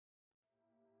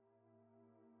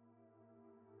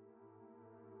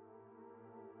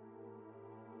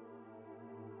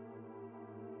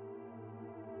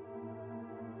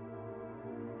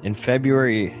In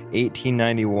February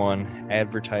 1891,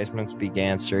 advertisements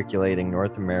began circulating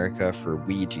North America for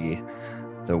Ouija,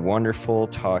 the wonderful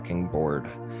talking board.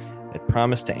 It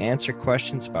promised to answer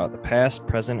questions about the past,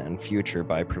 present, and future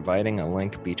by providing a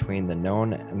link between the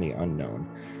known and the unknown.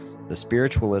 The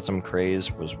spiritualism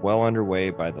craze was well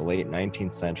underway by the late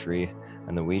 19th century,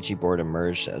 and the Ouija board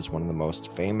emerged as one of the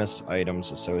most famous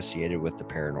items associated with the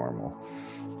paranormal.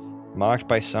 Mocked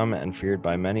by some and feared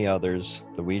by many others,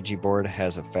 the Ouija board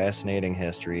has a fascinating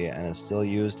history and is still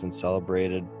used and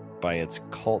celebrated by its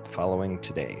cult following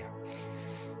today.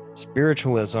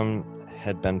 Spiritualism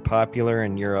had been popular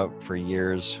in Europe for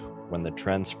years when the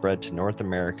trend spread to North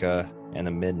America in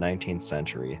the mid-19th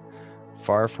century.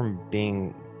 Far from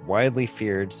being widely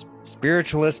feared,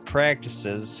 spiritualist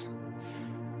practices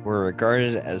were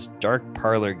regarded as dark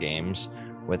parlor games,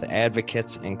 with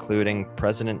advocates including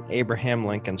President Abraham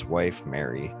Lincoln's wife,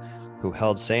 Mary, who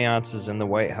held seances in the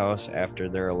White House after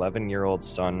their 11-year-old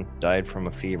son died from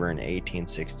a fever in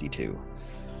 1862.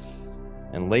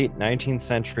 In late 19th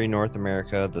century North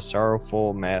America, the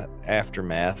sorrowful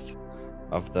aftermath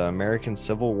of the American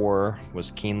Civil War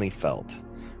was keenly felt.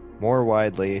 More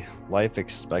widely, life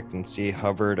expectancy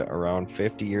hovered around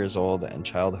 50 years old and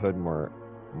childhood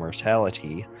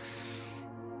mortality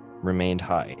remained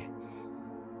high.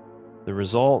 The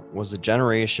result was a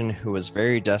generation who was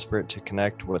very desperate to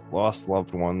connect with lost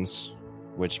loved ones,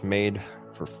 which made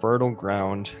for fertile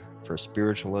ground for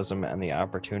spiritualism and the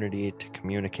opportunity to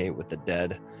communicate with the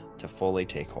dead to fully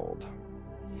take hold.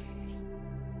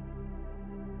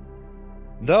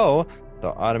 Though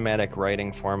the automatic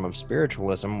writing form of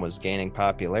spiritualism was gaining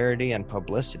popularity and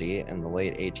publicity in the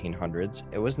late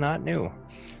 1800s, it was not new.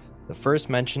 The first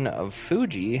mention of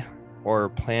Fuji, or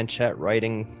planchette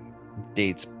writing,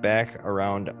 dates back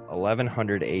around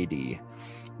 1100 AD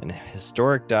in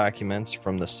historic documents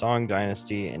from the Song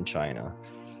dynasty in China.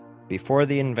 Before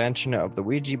the invention of the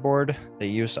Ouija board, the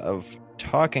use of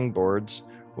talking boards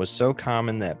was so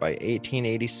common that by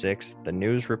 1886, the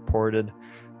news reported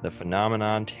the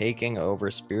phenomenon taking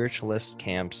over spiritualist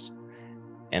camps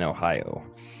in Ohio.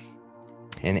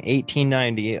 In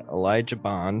 1890, Elijah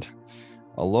Bond,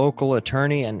 a local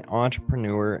attorney and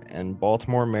entrepreneur in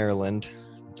Baltimore, Maryland,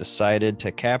 decided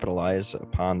to capitalize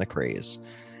upon the craze.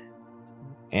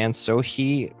 And so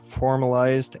he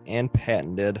formalized and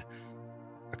patented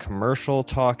a commercial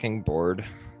talking board.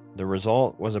 The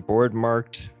result was a board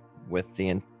marked with the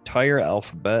entire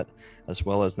alphabet, as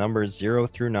well as numbers 0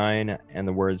 through 9 and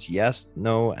the words yes,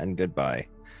 no, and goodbye.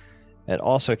 It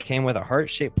also came with a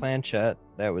heart-shaped planchette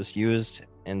that was used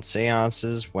in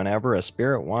seances whenever a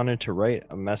spirit wanted to write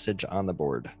a message on the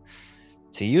board.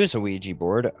 To use a Ouija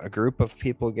board, a group of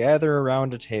people gather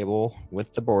around a table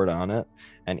with the board on it,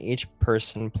 and each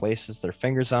person places their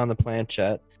fingers on the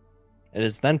planchette. It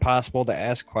is then possible to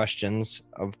ask questions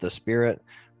of the spirit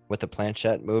with the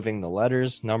planchette moving the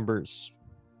letters, numbers,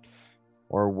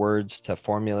 or words to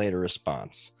formulate a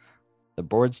response. The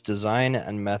board's design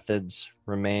and methods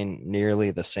remain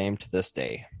nearly the same to this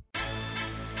day.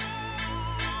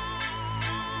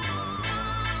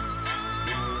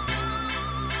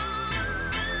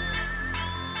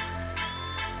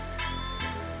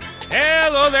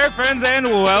 Hello there, friends, and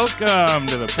welcome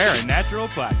to the Paranatural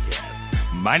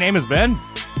Podcast. My name is Ben.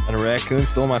 And a raccoon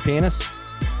stole my penis?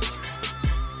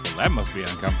 Well, that must be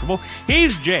uncomfortable.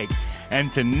 He's Jake,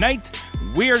 and tonight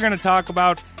we are going to talk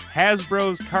about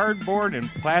Hasbro's cardboard and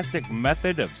plastic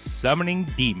method of summoning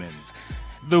demons,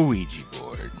 the Ouija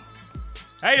board.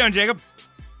 How you doing, Jacob?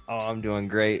 Oh, I'm doing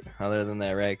great. Other than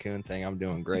that raccoon thing, I'm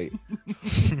doing great.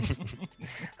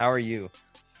 How are you?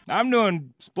 I'm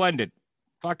doing splendid.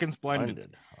 Fucking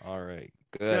splendid. All right.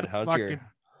 Good. How's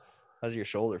your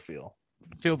shoulder feel?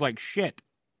 Feels like shit.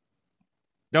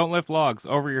 Don't lift logs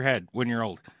over your head when you're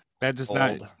old. That's just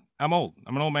not. I'm old.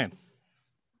 I'm an old man.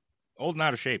 Old and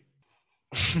out of shape.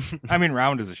 I mean,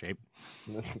 round is a shape.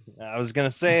 I was going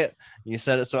to say it. You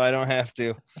said it so I don't have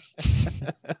to.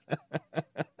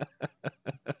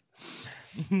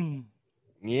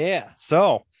 Yeah.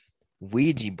 So,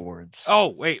 Ouija boards. Oh,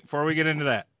 wait. Before we get into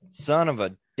that. Son of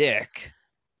a dick.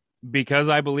 Because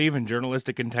I believe in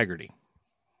journalistic integrity,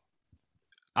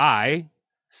 I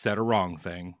said a wrong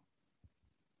thing.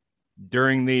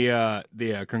 During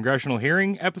the congressional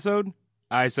hearing episode,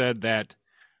 I said that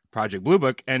Project Blue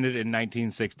Book ended in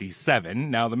 1967.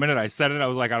 Now, the minute I said it, I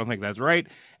was like, I don't think that's right.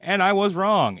 And I was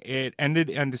wrong. It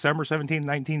ended on December 17th,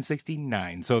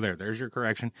 1969. So there's your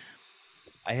correction.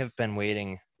 I have been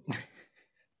waiting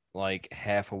like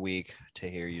half a week to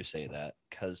hear you say that,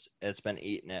 because it's been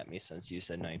eating at me since you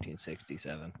said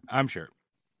 1967. I'm sure.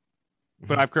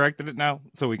 But I've corrected it now,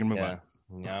 so we can move on.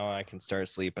 Now I can start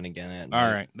sleeping again at All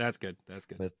night. right, that's good. That's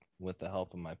good. With the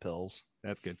help of my pills.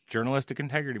 That's good. Journalistic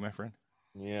integrity, my friend.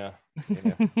 Yeah.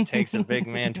 It takes a big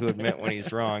man to admit when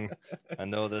he's wrong. I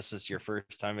know this is your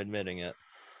first time admitting it.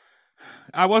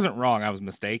 I wasn't wrong. I was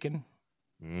mistaken.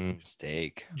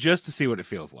 Mistake. Just to see what it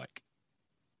feels like.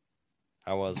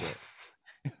 How was it?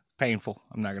 Painful.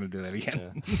 I'm not going to do that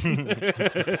again.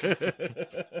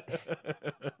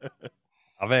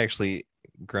 I've actually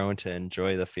grown to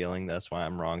enjoy the feeling. That's why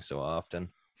I'm wrong so often.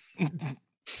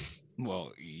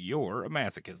 Well, you're a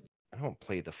masochist. I don't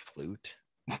play the flute.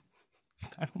 I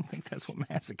don't think that's what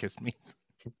masochist means.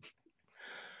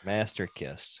 Master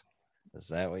kiss. Is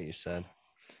that what you said?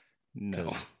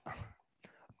 No.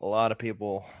 A lot of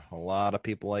people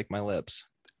like my lips.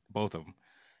 Both of them.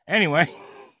 Anyway.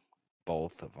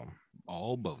 Both of them.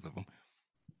 Both of them.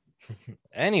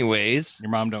 Anyways. Your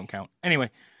mom don't count.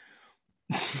 Anyway.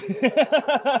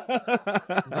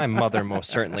 My mother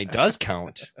most certainly does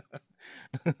count.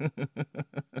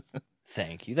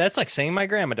 Thank you. That's like saying my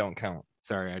grandma don't count.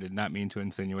 Sorry, I did not mean to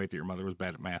insinuate that your mother was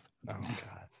bad at math. Oh,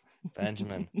 God.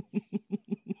 Benjamin.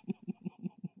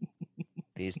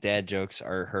 These dad jokes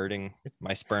are hurting.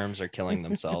 My sperms are killing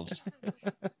themselves.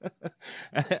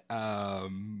 Is that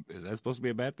supposed to be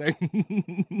a bad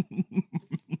thing?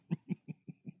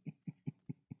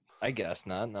 I guess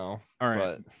not, no. All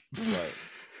right. But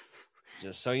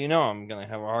just so you know, I'm going to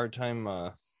have a hard time.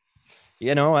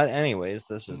 You know what? Anyways,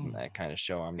 this isn't that kind of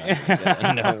show. I'm not going to get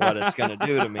into what it's going to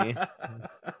do to me.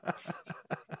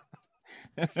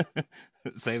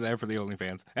 Save that for the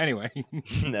OnlyFans. Anyway.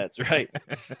 That's right.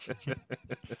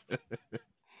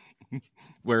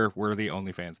 We're the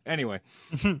OnlyFans. Anyway.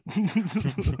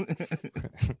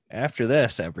 After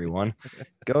this, everyone,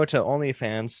 go to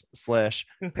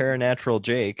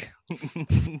OnlyFans/ParanaturalJake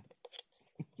and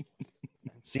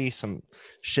see some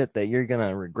shit that you're going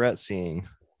to regret seeing.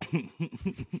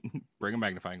 Bring a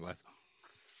magnifying glass.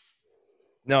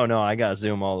 No, I got to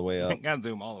zoom all the way up. Got to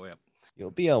zoom all the way up.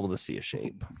 You'll be able to see a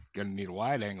shape. Gonna need a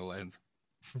wide angle lens.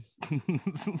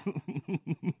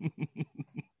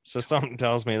 So something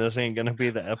tells me this ain't gonna be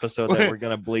the episode that we're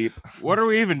gonna bleep. What are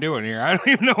we even doing here? I don't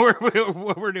even know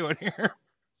what we're doing here.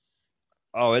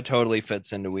 Oh, it totally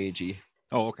fits into Ouija.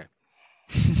 Oh, okay.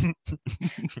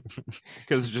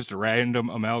 Because it's just a random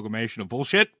amalgamation of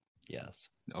bullshit? Yes.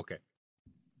 Okay.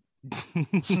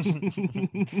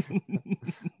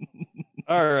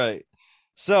 All right.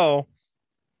 So,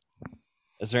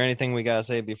 is there anything we gotta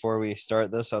say before we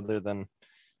start this other than,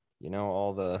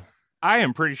 all the... I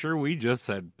am pretty sure we just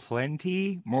said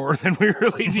plenty more than we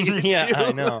really needed Yeah,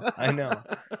 to. I know.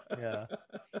 Yeah.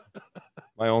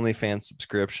 My OnlyFans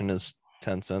subscription is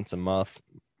 10 cents a month.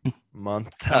 A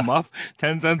muff?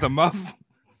 10 cents a muff?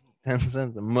 10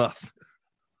 cents a muff.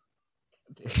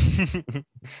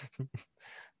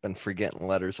 Been forgetting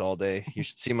letters all day. You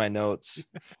should see my notes.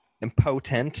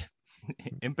 Impotent.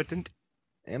 Impotent.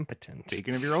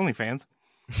 Speaking of your OnlyFans.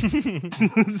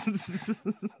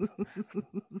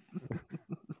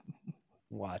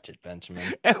 Watch it,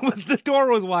 Benjamin. The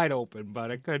door was wide open,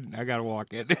 but I couldn't. I gotta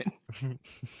walk in.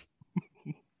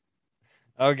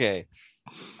 Okay.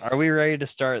 Are we ready to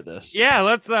start this? Yeah,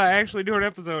 let's actually do an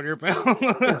episode here, pal.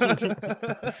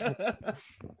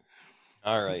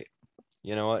 All right.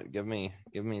 You know what? Give me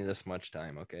this much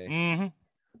time, okay? Mm-hmm.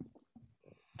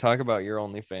 Talk about your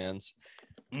OnlyFans.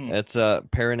 It's a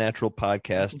Paranatural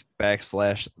Podcast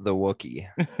 / the Wookiee.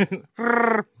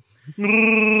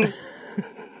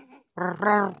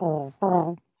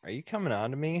 Are you coming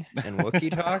on to me in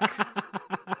Wookiee talk?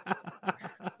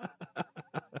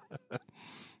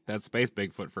 That's Space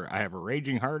Bigfoot for I have a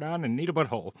raging hard on and need a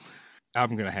butthole.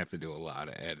 I'm going to have to do a lot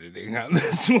of editing on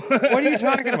this one. What are you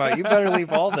talking about? You better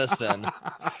leave all this in.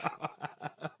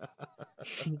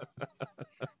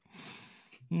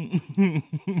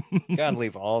 Gotta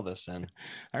leave all this in.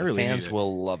 Fans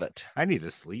will love it. I need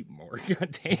to sleep more.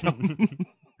 God damn.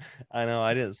 I know.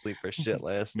 I didn't sleep for shit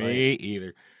last night. Me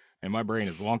either. And my brain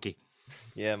is wonky.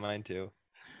 Yeah, mine too.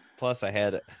 Plus, I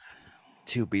had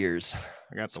 2 beers.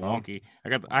 I got the wonky. I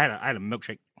had a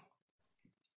milkshake.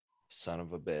 Son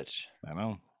of a bitch. I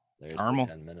know. There's the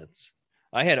 10 minutes.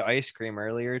 I had ice cream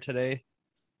earlier today.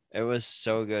 It was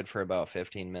so good for about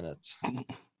 15 minutes.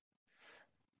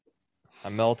 I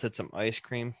melted some ice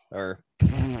cream or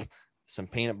some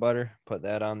peanut butter, put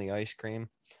that on the ice cream.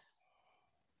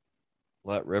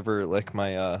 Let River lick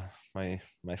my my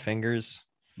fingers.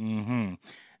 Mm-hmm.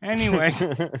 Anyway.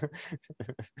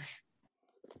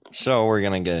 So we're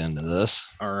going to get into this.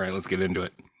 All right, let's get into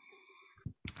it.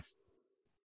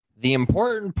 The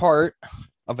important part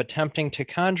of attempting to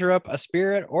conjure up a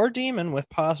spirit or demon with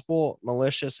possible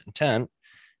malicious intent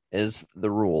is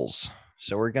the rules.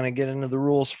 So we're going to get into the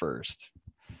rules first.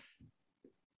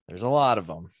 There's a lot of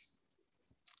them.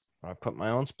 I put my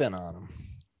own spin on them.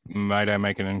 Might I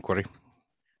make an inquiry?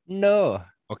 No.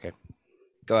 Okay.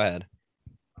 Go ahead.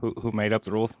 Who made up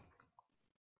the rules?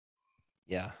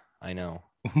 Yeah, I know.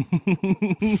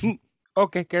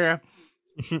 Okay, carry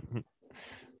on.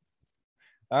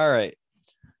 All right.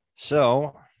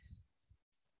 So,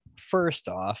 first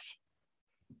off,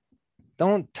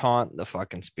 don't taunt the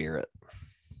fucking spirit.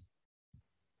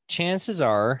 Chances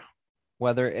are,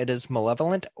 whether it is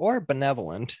malevolent or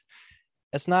benevolent,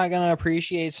 it's not going to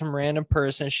appreciate some random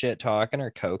person shit talking or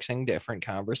coaxing different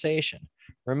conversation.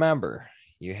 Remember,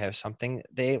 you have something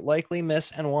they likely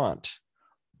miss and want: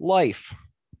 life.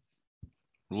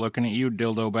 Looking at you,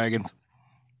 dildo baggins.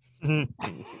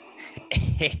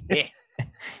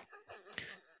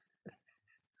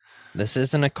 This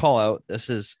isn't a call out. This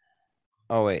is.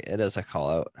 Oh, wait, it is a call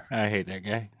out. I hate that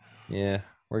guy. Yeah,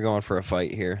 we're going for a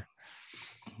fight here.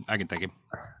 I can take him.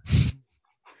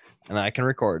 And I can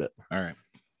record it. All right.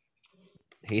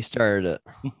 He started it.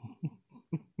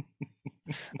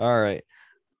 All right.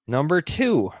 Number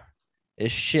 2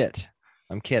 is shit.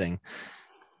 I'm kidding.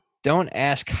 Don't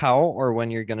ask how or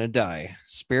when you're going to die.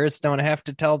 Spirits don't have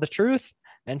to tell the truth,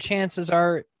 and chances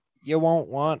are you won't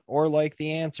want or like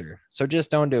the answer. So just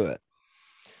don't do it.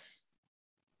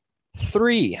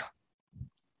 3,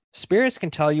 spirits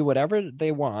can tell you whatever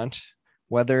they want,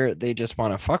 whether they just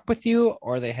want to fuck with you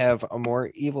or they have a more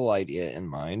evil idea in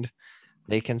mind.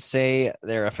 They can say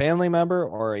they're a family member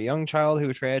or a young child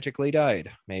who tragically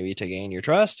died, maybe to gain your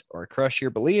trust or crush your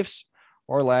beliefs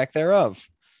or lack thereof.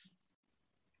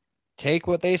 Take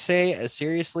what they say as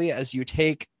seriously as you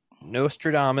take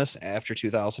Nostradamus after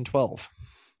 2012.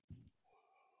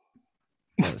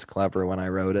 That was clever when I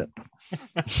wrote it.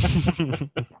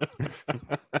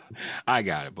 I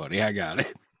got it, buddy. I got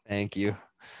it. Thank you.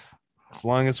 As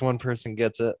long as one person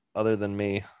gets it other than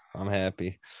me, I'm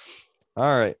happy.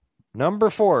 All right. Number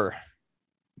 4.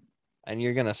 And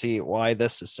you're going to see why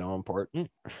this is so important.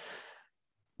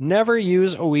 Never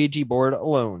use a Ouija board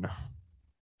alone.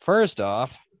 First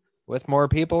off, with more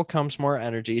people comes more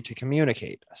energy to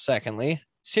communicate. Secondly,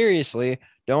 seriously,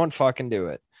 don't fucking do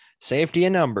it. Safety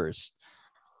in numbers.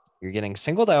 You're getting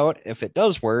singled out. If it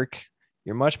does work,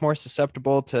 you're much more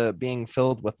susceptible to being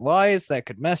filled with lies that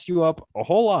could mess you up a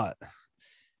whole lot.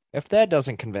 If that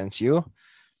doesn't convince you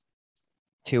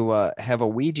to have a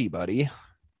Ouija buddy,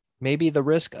 maybe the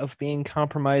risk of being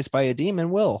compromised by a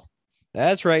demon will.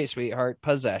 That's right, sweetheart.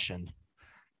 Possession.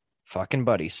 Fucking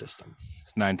buddy system.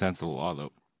 It's 9/10 of the law,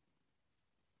 though.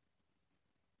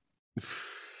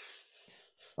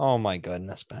 Oh my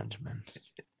goodness, Benjamin.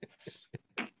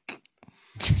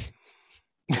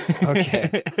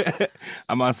 Okay.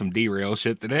 I'm on some derail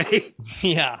shit today.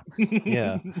 Yeah.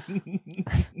 Yeah.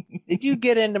 Did you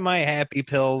get into my happy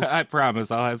pills? I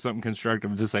promise I'll have something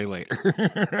constructive to say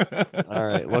later. All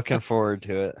right. Looking forward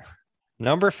to it.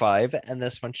 Number 5, and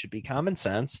this one should be common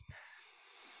sense,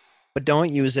 but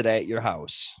don't use it at your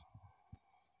house.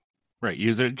 Right.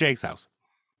 Use it at Jake's house.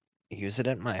 Use it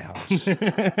at my house.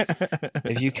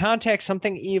 If you contact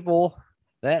something evil,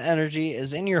 that energy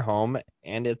is in your home,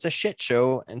 and it's a shit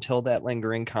show until that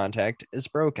lingering contact is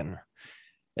broken.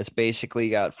 It's basically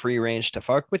got free range to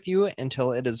fuck with you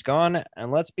until it is gone.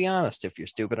 And let's be honest, if you're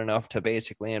stupid enough to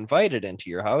basically invite it into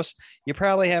your house, you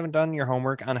probably haven't done your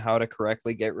homework on how to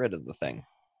correctly get rid of the thing.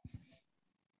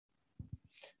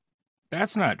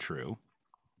 That's not true.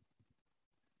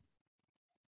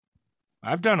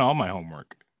 I've done all my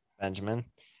homework. Benjamin,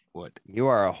 What? you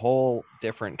are a whole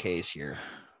different case here.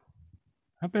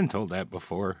 I've been told that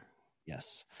before.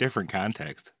 Yes. Different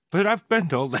context. But I've been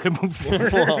told that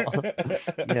before.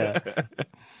 Yeah.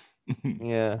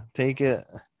 Yeah. Take it.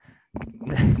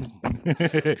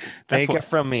 Take it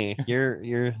from me.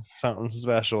 You're something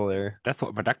special there. That's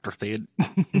what my doctor said.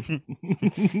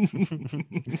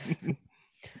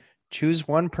 Choose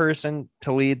one person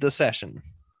to lead the session.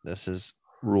 This is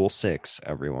rule 6,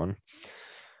 everyone.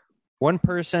 One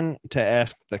person to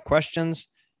ask the questions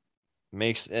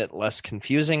makes it less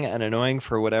confusing and annoying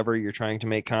for whatever you're trying to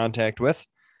make contact with.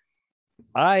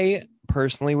 I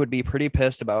personally would be pretty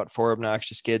pissed about 4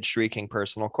 obnoxious kids shrieking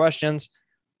personal questions.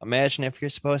 Imagine if you're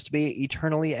supposed to be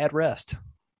eternally at rest.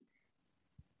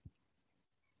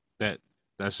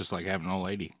 That's just like having an old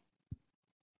lady.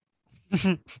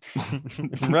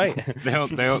 Right. They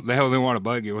only want to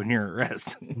bug you when you're at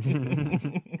rest.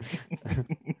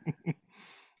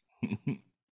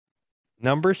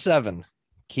 Number 7,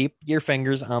 keep your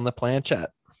fingers on the planchette.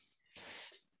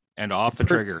 And off the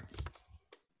trigger.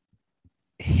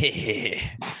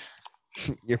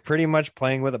 You're pretty much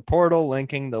playing with a portal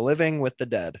linking the living with the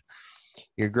dead.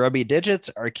 Your grubby digits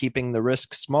are keeping the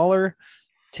risk smaller.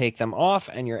 Take them off,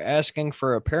 and you're asking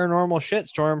for a paranormal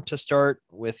shitstorm to start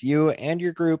with you and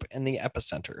your group in the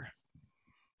epicenter.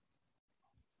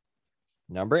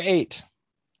 Number 8.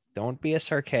 Don't be a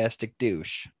sarcastic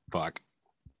douche. Fuck.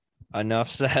 Enough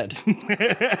said.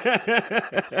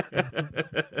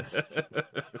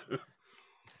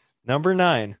 Number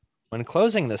 9. When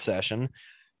closing the session,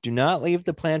 do not leave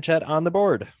the planchette on the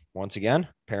board. Once again,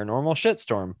 paranormal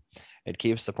shitstorm. It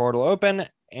keeps the portal open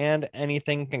and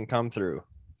anything can come through.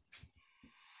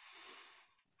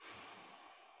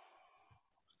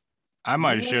 I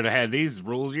might have should have had these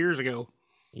rules years ago.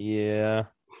 Yeah.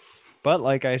 But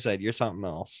like I said, you're something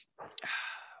else.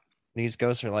 These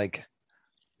ghosts are like,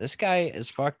 this guy is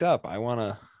fucked up. I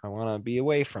wanna be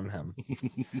away from him.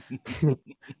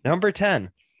 Number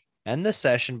 10. End the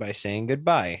session by saying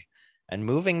goodbye and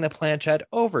moving the planchette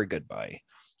over goodbye.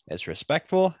 It's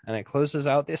respectful and it closes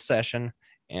out this session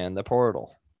and the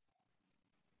portal.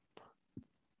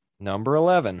 Number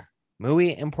 11.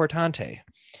 Muy importante.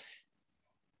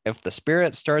 If the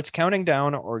spirit starts counting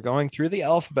down or going through the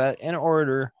alphabet in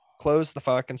order, close the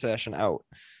fucking session out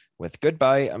with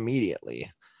goodbye immediately.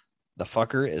 The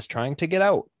fucker is trying to get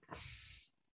out.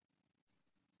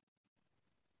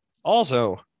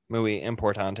 Also, muy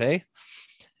importante.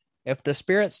 If the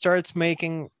spirit starts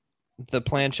making the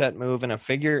planchette move in a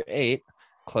figure 8,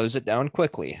 close it down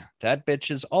quickly. That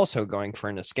bitch is also going for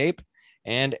an escape,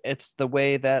 and it's a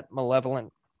way of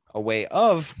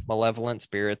malevolent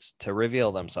spirits to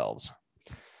reveal themselves.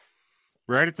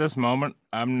 Right at this moment,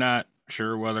 I'm not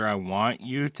sure whether I want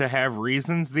you to have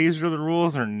reasons these are the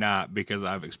rules or not, because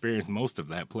I've experienced most of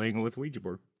that playing with Ouija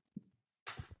board.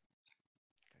 Good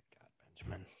God,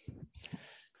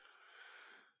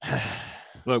 Benjamin.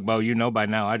 Look, Bo, you know by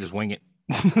now I just wing it.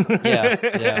 Yeah,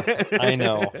 I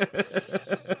know.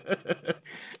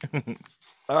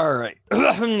 All right.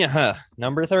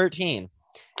 Number 13.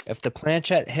 If the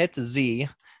planchette hits Z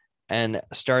and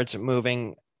starts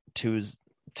moving to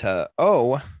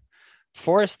O,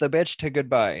 force the bitch to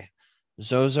goodbye.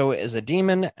 Zozo is a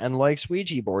demon and likes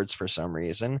Ouija boards for some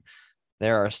reason.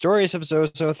 There are stories of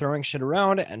Zozo throwing shit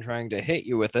around and trying to hit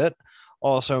you with it,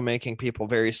 also making people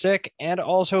very sick and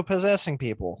also possessing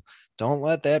people. Don't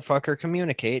let that fucker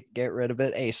communicate. Get rid of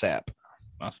it ASAP.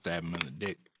 I'll stab him in the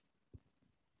dick.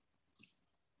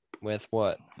 With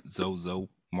what? Zozo.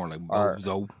 More like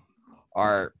Bozo.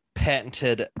 Our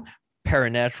patented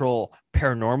paranormal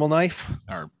knife.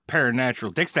 Our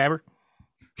paranatural dick stabber.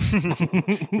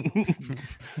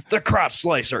 The crotch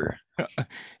slicer.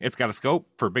 It's got a scope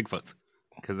for Bigfoots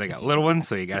because they got little ones,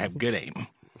 so you gotta have good aim.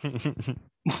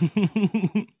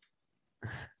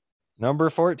 Number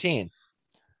 14.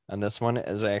 And this one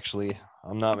is actually,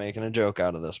 I'm not making a joke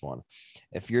out of this one.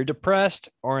 If you're depressed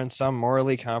or in some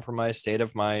morally compromised state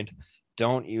of mind,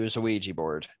 don't use a Ouija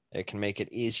board. It can make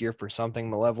it easier for something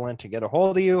malevolent to get a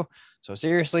hold of you. So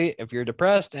seriously, if you're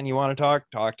depressed and you want to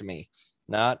talk to me,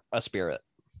 not a spirit.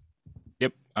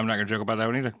 Yep, I'm not gonna joke about that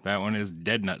one either. That one is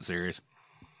dead nut serious.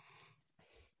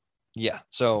 Yeah,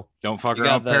 so don't fuck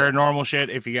around with paranormal shit.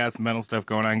 If you got some mental stuff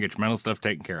going on, get your mental stuff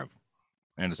taken care of.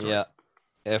 End of story. Yeah,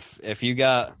 if you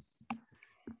got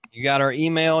our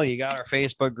email, you got our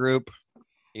Facebook group,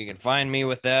 you can find me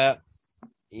with that.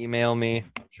 Email me.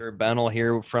 I'm sure Ben will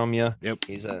hear from you. Yep,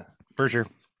 he's a for sure.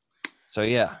 So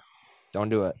yeah, don't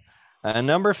do it.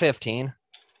 Number 15.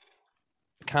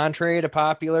 Contrary to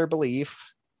popular belief,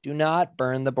 do not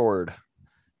burn the board.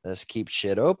 This keeps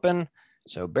shit open,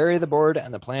 so bury the board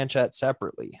and the planchette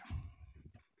separately.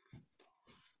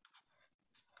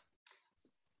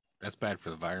 That's bad for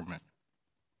the environment.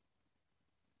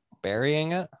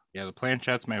 Burying it? Yeah, the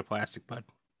planchette's made of plastic, bud.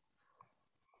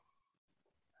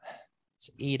 Let's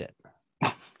eat it.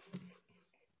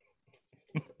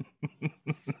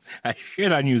 I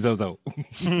shit on you, Zozo.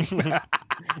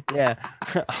 Yeah,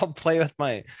 I'll play with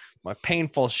my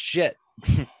painful shit.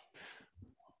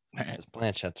 Those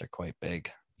planchettes are quite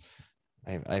big.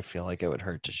 I feel like it would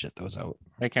hurt to shit those out.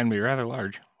 They can be rather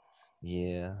large.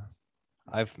 Yeah,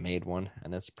 I've made one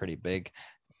and it's pretty big.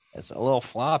 It's a little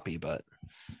floppy, but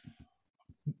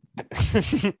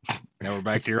now we're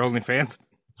back to your OnlyFans.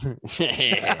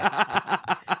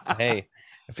 Hey,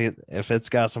 if it's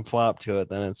got some flop to it,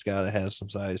 then it's got to have some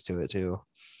size to it too.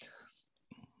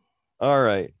 All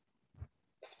right,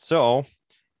 so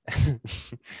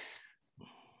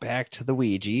back to the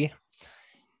Ouija.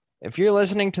 If you're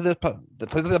listening to this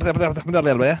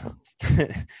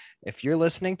if you're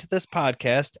listening to this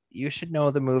podcast, you should know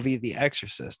the movie The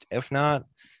Exorcist. If not,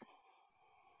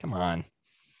 come on.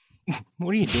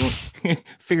 What are you doing?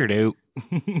 Figure it out.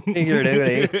 Figure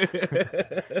duty.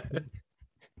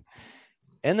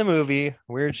 In the movie,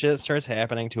 weird shit starts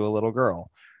happening to a little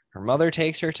girl. Her mother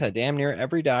takes her to damn near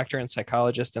every doctor and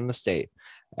psychologist in the state.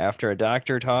 After a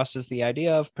doctor tosses the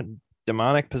idea of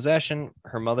demonic possession,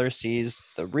 her mother sees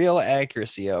the real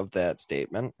accuracy of that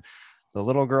statement. The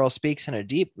little girl speaks in a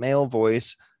deep male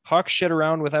voice, hawks shit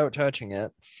around without touching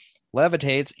it,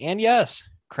 levitates, and yes,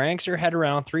 cranks her head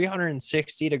around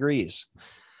 360 degrees.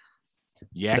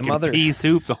 Yakking pea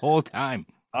soup the whole time.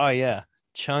 Oh, yeah.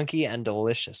 Chunky and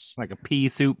delicious. Like a pea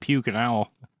soup puking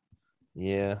owl.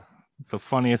 Yeah. It's the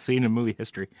funniest scene in movie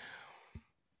history.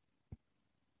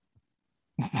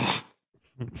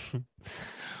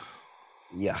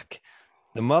 Yuck.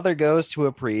 The mother goes to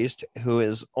a priest who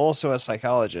is also a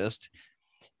psychologist.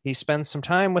 He spends some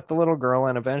time with the little girl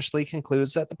and eventually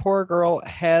concludes that the poor girl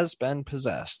has been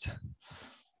possessed.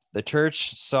 The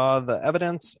church saw the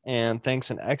evidence and thinks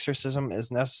an exorcism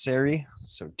is necessary.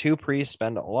 So 2 priests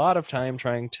spend a lot of time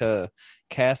trying to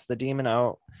cast the demon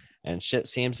out, and shit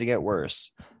seems to get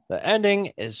worse. The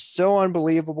ending is so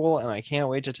unbelievable, and I can't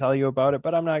wait to tell you about it,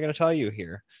 but I'm not going to tell you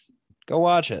here. Go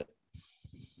watch it.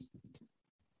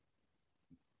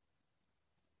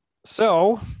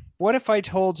 So, what if I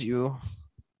told you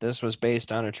this was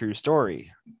based on a true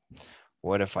story?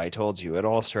 What if I told you it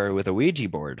all started with a Ouija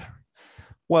board?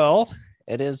 Well,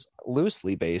 it is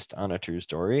loosely based on a true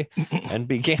story and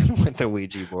began with the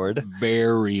Ouija board.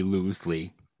 Very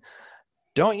loosely.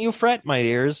 Don't you fret, my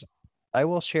dears. I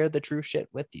will share the true shit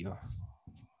with you.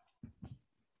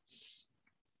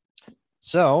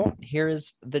 So, here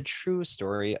is the true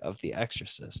story of The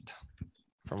Exorcist,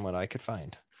 from what I could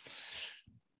find.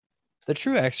 The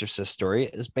true Exorcist story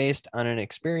is based on an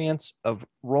experience of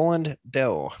Roland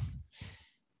Doe.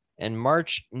 In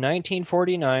March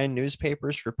 1949,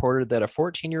 newspapers reported that a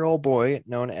 14-year-old boy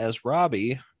known as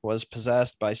Robbie was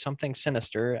possessed by something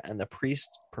sinister, and the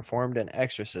priest performed an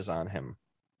exorcism on him.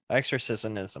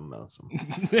 Exorcismism.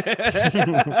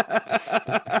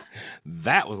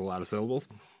 That was a lot of syllables.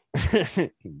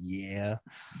 Yeah.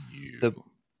 The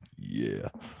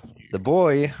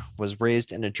boy was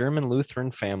raised in a German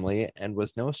Lutheran family and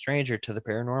was no stranger to the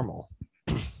paranormal.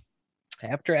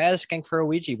 After asking for a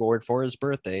Ouija board for his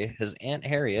birthday, his Aunt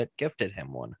Harriet gifted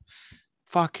him one.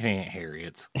 Fucking Aunt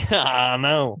Harriet. Ah,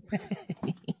 no.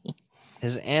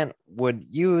 His aunt would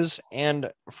use,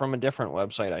 and from a different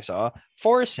website I saw,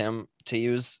 force him to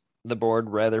use the board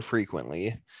rather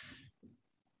frequently.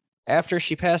 After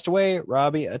she passed away,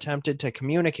 Robbie attempted to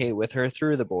communicate with her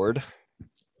through the board.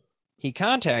 He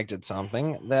contacted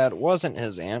something that wasn't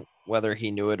his aunt, whether he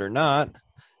knew it or not.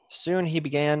 Soon he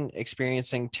began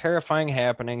experiencing terrifying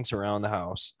happenings around the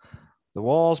house. The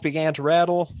walls began to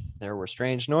rattle. There were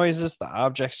strange noises. The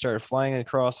objects started flying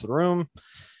across the room.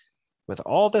 With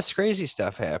all this crazy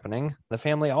stuff happening, the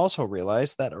family also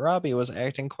realized that Robbie was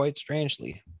acting quite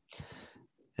strangely.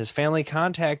 His family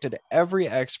contacted every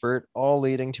expert, all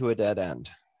leading to a dead end.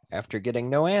 After getting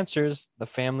no answers, the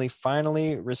family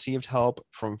finally received help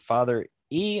from Father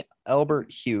E. Albert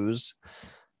Hughes,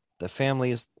 the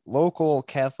family's local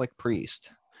Catholic priest.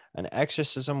 An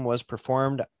exorcism was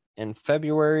performed in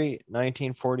February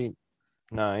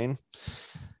 1949.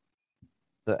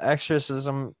 The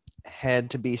exorcism had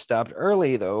to be stopped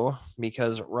early, though,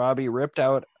 because Robbie ripped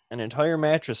out an entire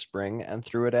mattress spring and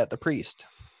threw it at the priest.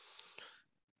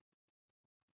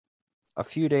 A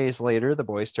few days later, the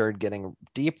boy started getting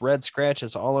deep red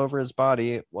scratches all over his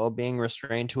body while being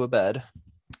restrained to a bed.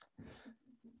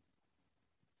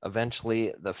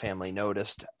 Eventually, the family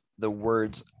noticed the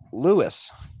words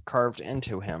Lewis carved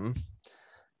into him.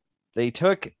 They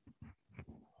took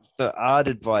the odd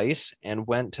advice and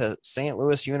went to St.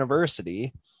 Louis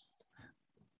University.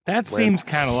 That seems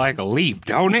kind of like a leap,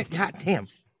 don't it? God damn.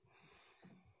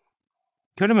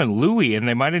 Could have been Louis, and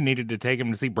they might have needed to take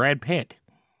him to see Brad Pitt.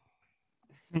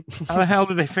 How the hell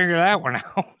did they figure that one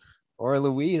out? Or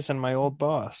Louise and my old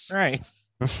boss. Right.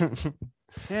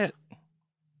 Shit.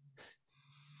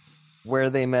 Where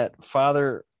they met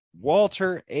Father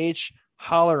Walter H.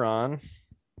 Hollering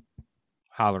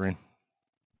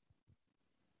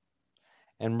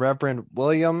and Reverend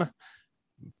William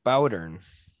Bowdern.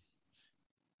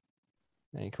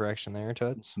 Any correction there,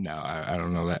 Toots? No, I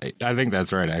don't know that. I think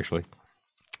that's right, actually.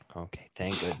 Okay,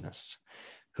 thank goodness.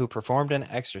 Who performed an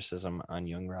exorcism on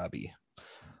young Robbie.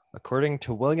 According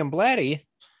to William Blatty,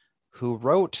 who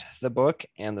wrote the book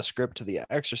and the script to The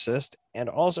Exorcist, and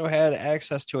also had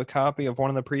access to a copy of one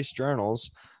of the priest's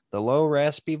journals, the low,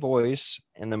 raspy voice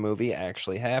in the movie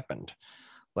actually happened.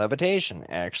 Levitation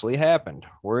actually happened.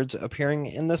 Words appearing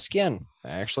in the skin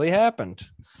actually happened.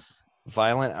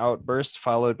 Violent outbursts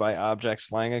followed by objects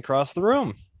flying across the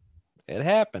room it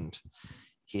happened.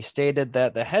 He stated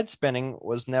that the head spinning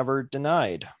was never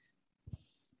denied.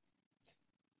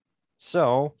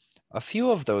 So, a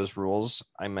few of those rules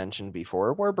I mentioned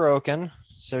before were broken.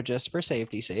 So, just for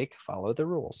safety's sake, follow the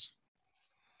rules.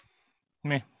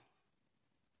 Meh.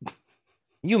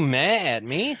 You mad at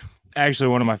me? Actually,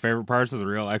 one of my favorite parts of the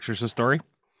real Exorcist story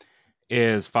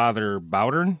is Father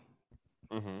Bowdern.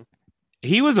 Mm-hmm.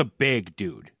 He was a big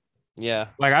dude. Yeah.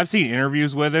 Like, I've seen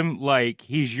interviews with him. Like,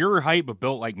 he's your height, but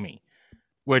built like me.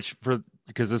 Which,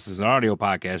 because this is an audio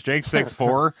podcast, Jake's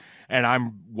 6'4", and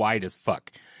I'm wide as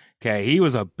fuck. Okay, he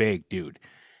was a big dude.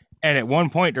 And at one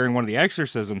point during one of the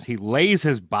exorcisms, he lays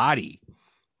his body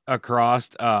across,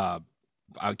 I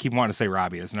keep wanting to say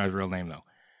Robbie. That's not his real name, though.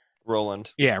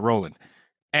 Roland. Yeah, Roland.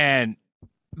 And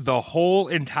the whole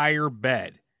entire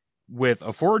bed with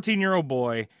a 14-year-old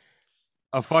boy,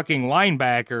 a fucking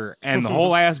linebacker, and the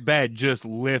whole ass bed just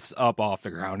lifts up off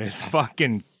the ground. It's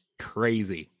fucking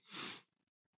crazy.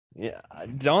 Yeah.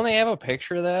 Don't they have a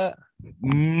picture of that?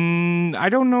 I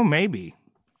don't know. Maybe.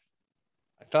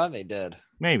 I thought they did.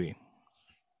 Maybe.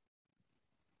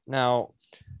 Now,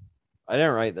 I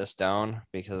didn't write this down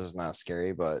because it's not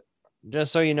scary, but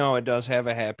just so you know, it does have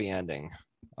a happy ending.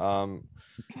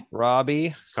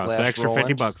 Robbie Cost the extra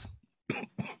Roland. $50.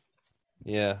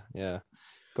 Yeah.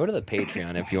 Go to the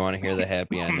Patreon if you want to hear the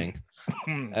happy ending.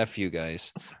 F you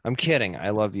guys. I'm kidding. I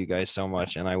love you guys so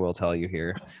much, and I will tell you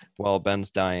here. Well, Ben's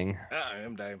dying. I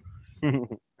am dying.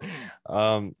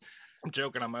 I'm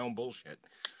joking on my own bullshit.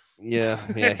 Yeah.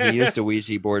 He used a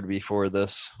Ouija board before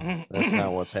this. That's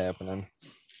not what's happening.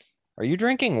 Are you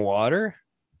drinking water?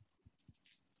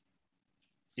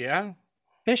 Yeah.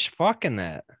 Fish fucking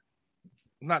that.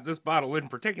 Not this bottle in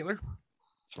particular.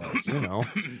 As far as you know.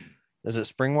 Is it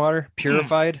spring water?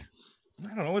 Purified?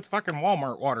 I don't know. It's fucking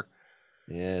Walmart water.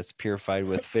 Yeah, it's purified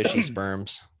with fishy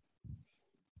sperms.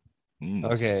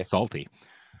 Okay. Salty.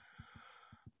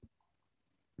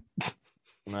 I'm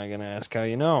not gonna ask how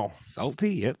you know.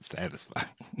 Salty yet satisfying.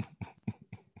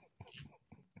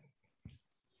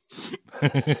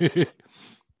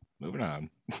 Moving on.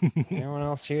 Anyone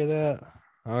else hear that?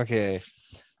 Okay.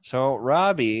 So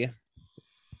Robbie,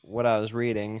 what I was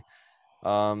reading,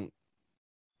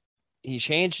 he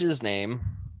changed his name,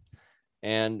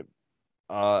 and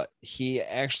he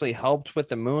actually helped with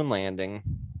the moon landing.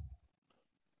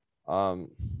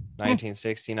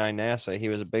 1969 NASA. He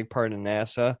was a big part of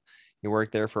NASA. He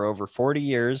worked there for over 40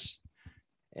 years,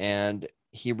 and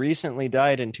he recently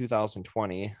died in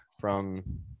 2020 from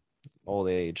old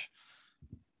age.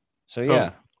 So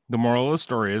yeah. The moral of the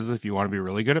story is, if you want to be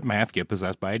really good at math, get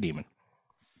possessed by a demon.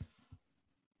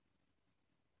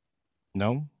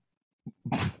 No?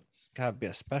 It's got to be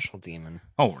a special demon.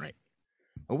 Oh, right.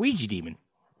 A Ouija demon.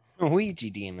 A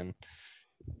Ouija demon.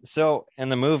 So in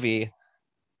the movie,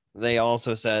 they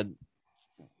also said,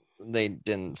 they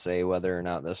didn't say whether or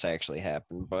not this actually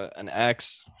happened, but an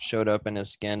X showed up in his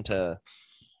skin to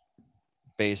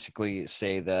basically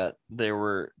say that there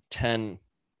were 10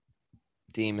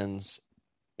 demons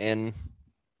in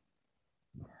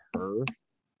her.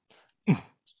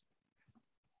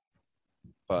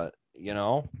 But,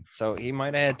 so he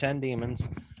might have had 10 demons.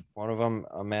 One of them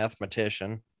a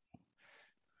mathematician.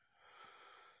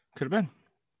 Could have been.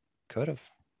 Could have.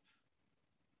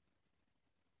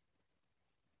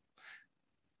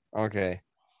 Okay,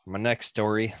 my next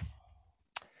story.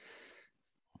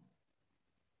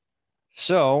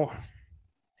 So,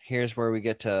 here's where we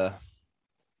get to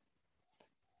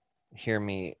hear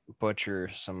me butcher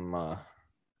some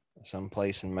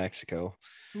place in Mexico.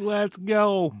 Let's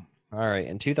go. All right,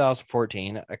 in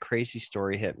 2014, a crazy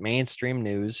story hit mainstream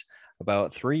news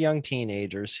about 3 young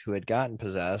teenagers who had gotten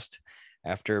possessed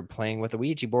after playing with a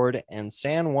Ouija board in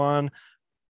San Juan.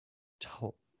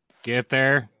 Get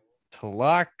there.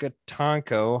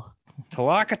 Tlacotanco.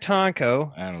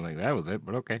 I don't think that was it,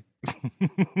 but okay.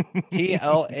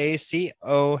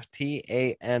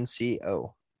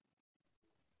 Tlacotanco.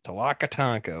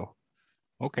 Tlacotanco.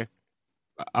 Okay.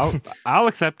 I'll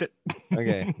accept it.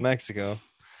 Okay, Mexico.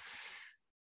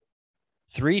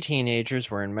 3 teenagers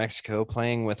were in Mexico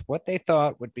playing with what they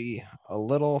thought would be a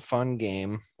little fun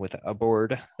game with a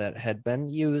board that had been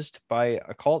used by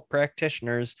occult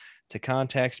practitioners to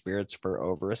contact spirits for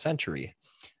over a century.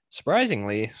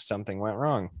 Surprisingly, something went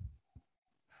wrong.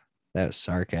 That was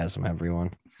sarcasm,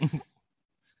 everyone.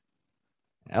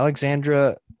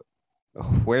 Alexandra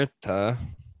Huerta.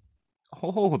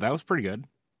 Oh, that was pretty good.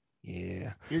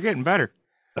 Yeah. You're getting better.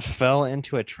 Fell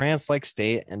into a trance-like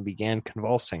state and began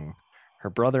convulsing. Her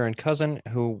brother and cousin,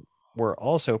 who were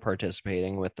also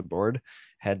participating with the board,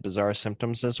 had bizarre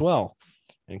symptoms as well,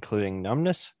 including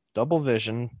numbness, double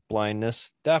vision,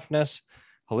 blindness, deafness,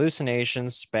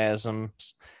 hallucinations,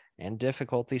 spasms, and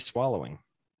difficulty swallowing.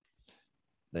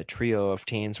 The trio of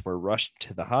teens were rushed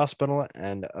to the hospital,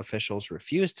 and officials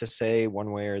refused to say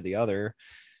one way or the other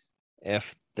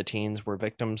if the teens were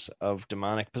victims of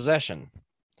demonic possession.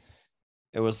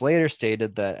 It was later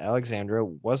stated that Alexandra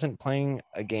wasn't playing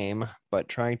a game, but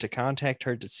trying to contact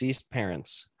her deceased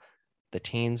parents. The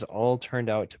teens all turned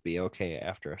out to be okay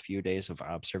after a few days of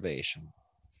observation.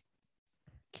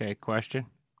 Okay, question.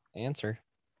 Answer.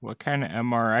 What kind of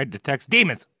MRI detects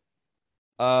demons?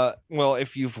 Well,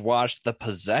 if you've watched The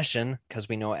Possession, because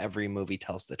we know every movie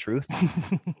tells the truth,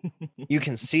 you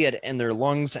can see it in their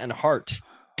lungs and heart.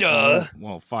 Duh.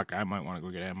 Well, fuck, I might want to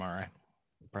go get an MRI.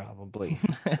 Probably.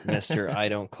 Mr. I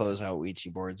don't close out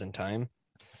Ouija boards in time.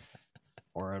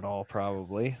 Or at all,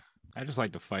 probably. I just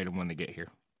like to fight them when they get here.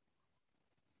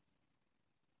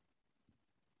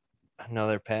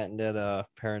 Another patented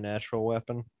paranatural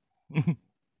weapon?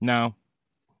 No.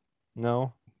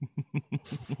 No?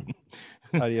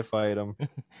 How do you fight them? If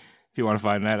you want to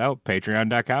find that out,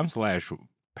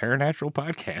 patreon.com/paranatural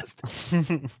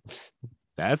podcast.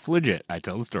 That's legit. I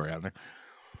tell the story on there.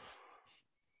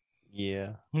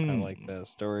 Yeah, I like that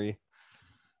story.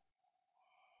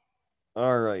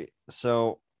 All right.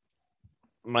 So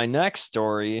my next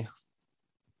story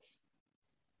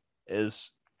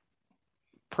is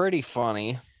pretty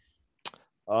funny.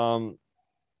 I'll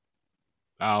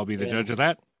be the judge of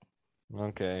that.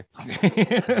 Okay.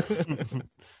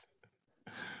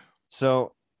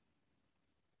 So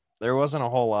there wasn't a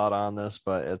whole lot on this,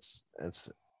 but it's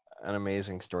an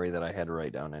amazing story that I had to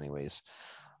write down anyways.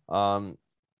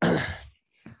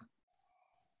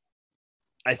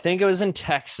 I think it was in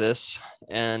Texas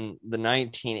in the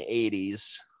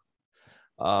 1980s.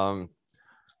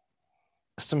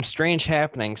 Some strange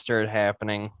happenings started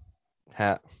happening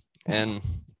in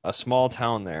a small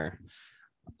town there.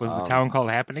 Was the town called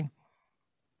Happening?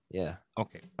 Yeah.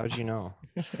 Okay. How'd you know?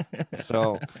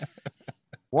 So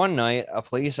one night, a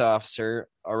police officer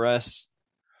arrests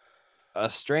a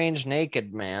strange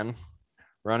naked man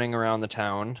running around the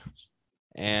town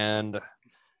and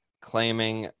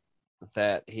claiming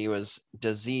that he was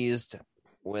diseased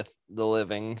with the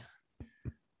living,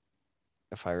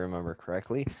 if I remember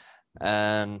correctly.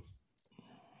 And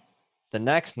the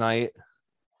next night,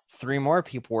 3 more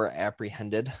people were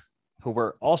apprehended who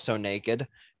were also naked,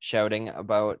 shouting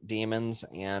about demons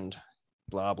and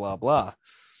blah, blah, blah.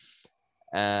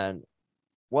 And,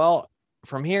 well,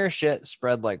 from here, shit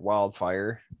spread like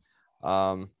wildfire.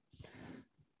 At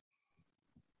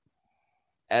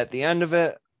the end of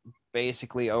it,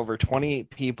 basically over 20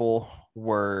 people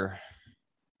were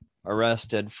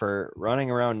arrested for running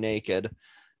around naked,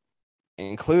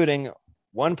 including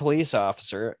one police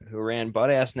officer who ran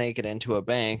butt-ass naked into a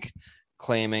bank,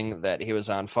 claiming that he was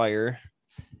on fire.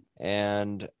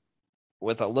 And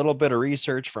with a little bit of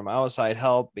research from outside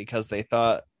help, because they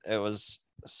thought it was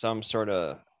some sort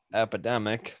of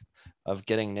epidemic of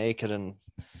getting naked and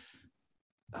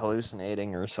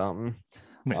hallucinating or something.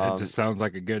 Man, it just sounds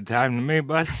like a good time to me,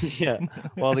 bud. Yeah.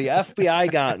 Well, the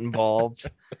FBI got involved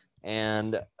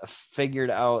and figured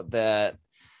out that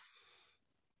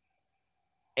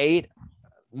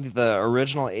the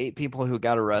original 8 people who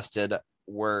got arrested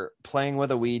were playing with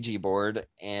a Ouija board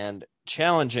and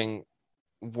challenging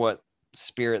what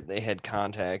spirit they had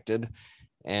contacted.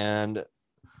 And,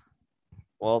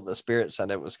 well, the spirit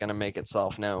said it was going to make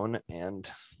itself known, and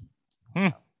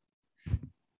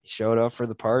showed up for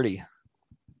the party.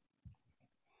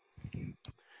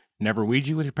 Never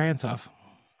Ouija with your pants off.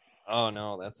 Oh,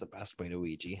 no, that's the best way to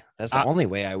Ouija. That's the only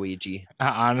way I Ouija.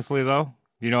 Honestly, though,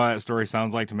 you know what that story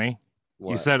sounds like to me?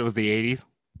 What? You said it was the 80s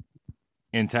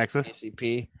in Texas?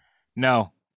 ACP?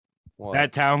 No. What?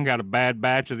 That town got a bad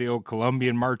batch of the old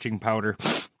Colombian marching powder.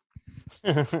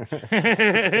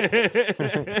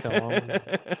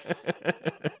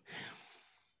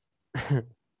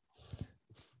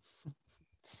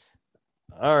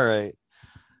 All right.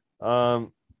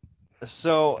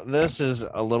 So this is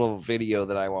a little video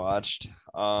that I watched.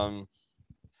 Where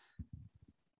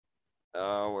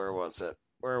was it?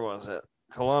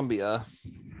 Colombia.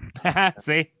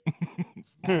 See?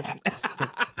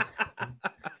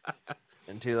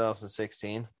 In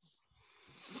 2016.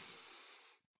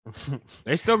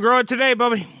 They still grow it today,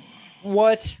 Bubby.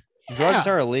 What? Yeah. Drugs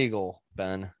are illegal,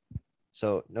 Ben.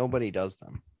 So nobody does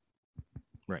them.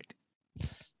 Right.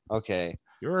 Okay.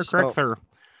 You're a correct, sir.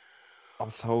 I'm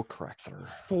so correct, sir.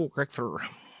 Full correct, sir.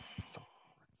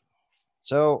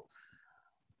 So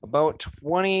about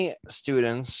 20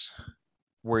 students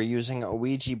were using a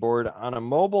Ouija board on a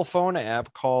mobile phone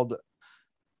app called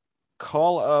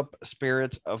call up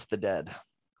spirits of the dead.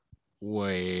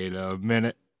 Wait a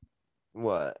minute.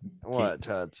 What? What,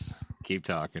 Tuts? Keep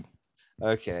talking.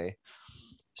 Okay.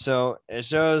 So it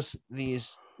shows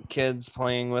these kids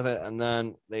playing with it, and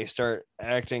then they start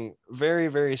acting very,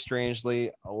 very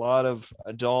strangely. A lot of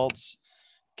adults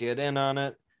get in on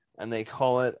it, and they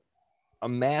call it a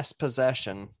mass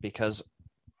possession because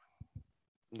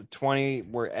the 20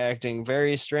 were acting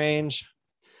very strange.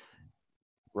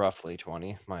 Roughly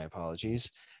 20, my apologies.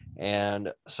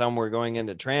 And some were going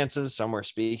into trances, some were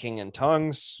speaking in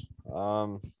tongues.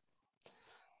 All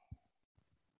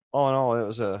in all, it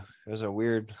was a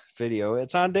weird video.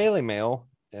 It's on Daily Mail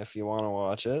if you want to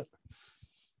watch it.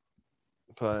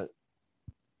 But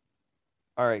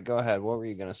all right, go ahead. What were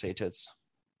you gonna say, Tits?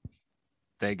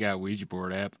 They got Ouija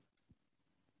board app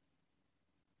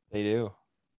They do.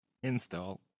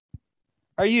 install.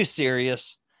 Are you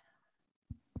serious?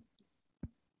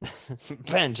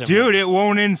 Benjamin. Dude, it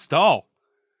won't install.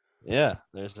 Yeah,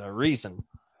 there's a reason.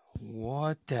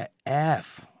 What the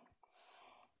F?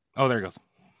 Oh, there it goes.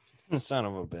 Son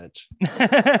of a bitch.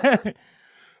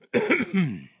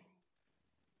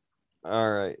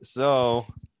 All right, so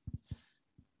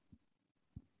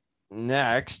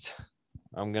next,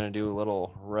 I'm gonna do a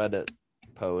little Reddit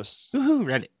post. Woohoo,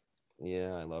 Reddit.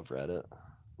 Yeah, I love Reddit.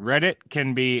 Reddit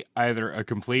can be either a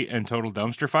complete and total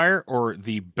dumpster fire or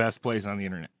the best place on the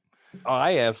internet. Oh,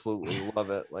 I absolutely love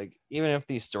it. Like, even if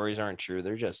these stories aren't true,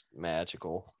 they're just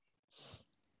magical.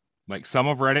 Like, some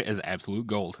of Reddit is absolute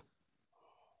gold.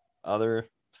 Other,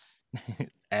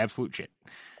 Absolute shit.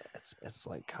 it's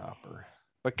like copper,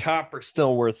 but copper's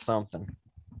still worth something.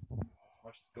 As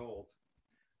much as gold.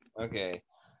 Okay,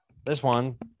 this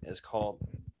one is called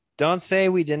 "Don't Say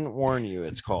We Didn't Warn You."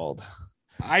 It's called.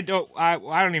 I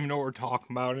don't even know what we're talking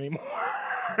about anymore.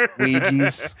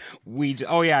 Ouija's. Ouija.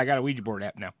 Oh yeah, I got a Ouija board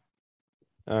app now.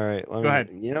 All right, Go ahead.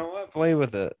 You know what? Play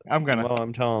with it. I'm gonna. While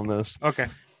I'm telling this. Okay.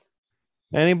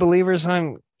 Any believers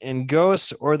in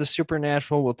ghosts or the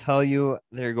supernatural will tell you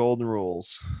their golden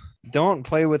rules. Don't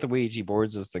play with the Ouija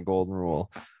boards is the golden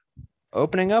rule.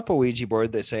 Opening up a Ouija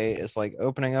board, they say, is like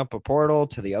opening up a portal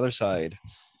to the other side.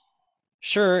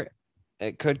 Sure,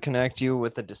 it could connect you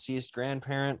with a deceased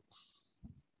grandparent,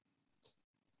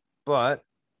 but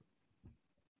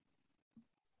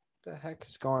what the heck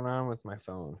is going on with my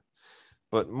phone?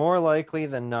 But more likely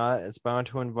than not, it's bound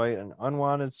to invite an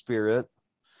unwanted spirit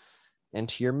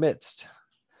into your midst.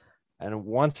 And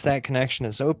once that connection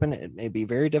is open, it may be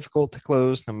very difficult to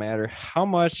close, no matter how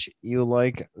much you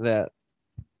like that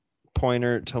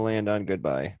pointer to land on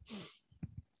goodbye.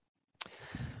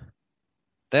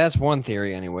 That's one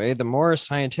theory anyway. The more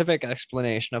scientific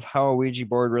explanation of how a Ouija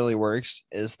board really works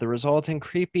is the resulting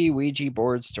creepy Ouija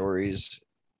board stories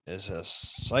is a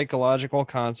psychological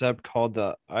concept called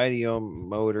the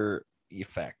ideomotor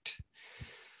effect.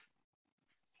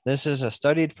 This is a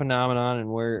studied phenomenon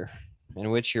in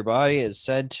which your body is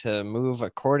said to move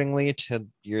accordingly to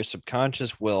your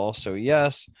subconscious will. So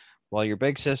yes, while your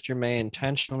big sister may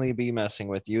intentionally be messing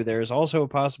with you, there is also a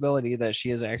possibility that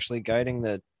she is actually guiding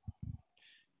the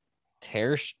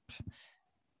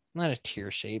not a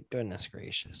tear shape, goodness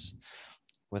gracious.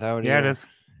 Without Yeah, it is.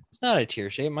 It's not a tear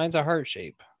shape, mine's a heart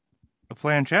shape. A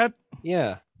planchette?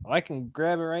 Yeah, I can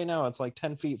grab it right now. It's like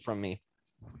 10 feet from me.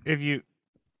 If you,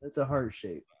 It's a heart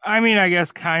shape. I mean, I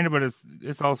guess kind of, but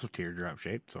it's also teardrop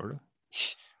shaped, sort of.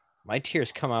 My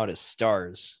tears come out as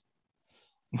stars.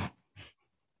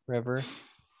 River,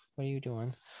 what are you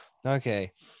doing?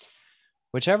 Okay.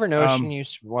 Whichever notion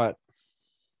what?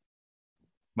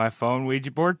 My phone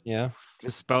Ouija board Yeah.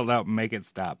 just spelled out "make it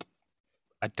stop."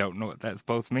 I don't know what that's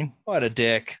supposed to mean. What a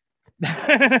dick.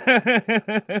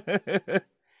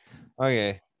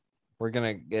 Okay. We're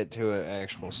going to get to an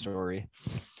actual story.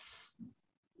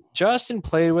 Justin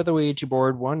played with a Ouija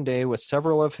board one day with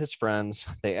several of his friends.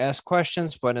 They asked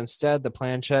questions, but instead the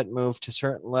planchette moved to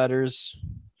certain letters.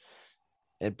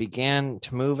 It began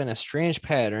to move in a strange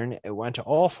pattern. It went to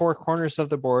all four corners of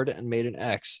the board and made an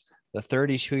X. The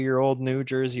 32-year-old New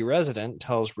Jersey resident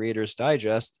tells Reader's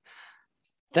Digest.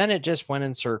 Then it just went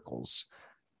in circles.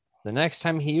 The next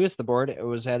time he used the board, it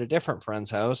was at a different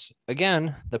friend's house.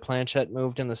 Again, the planchette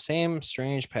moved in the same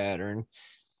strange pattern.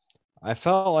 I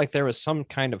felt like there was some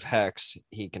kind of hex,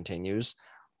 he continues.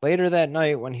 Later that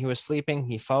night, when he was sleeping,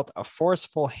 he felt a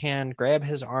forceful hand grab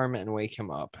his arm and wake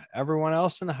him up. Everyone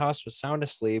else in the house was sound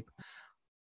asleep.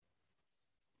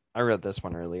 I read this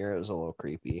one earlier. It was a little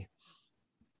creepy.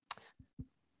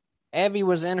 Abby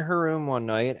was in her room one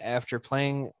night after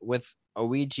playing with a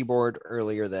Ouija board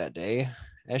earlier that day.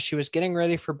 As she was getting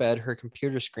ready for bed, her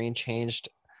computer screen changed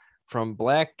from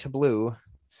black to blue.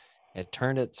 It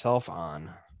turned itself on.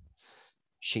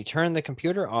 She turned the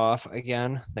computer off.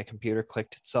 Again, the computer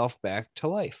clicked itself back to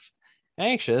life.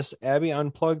 Anxious, Abby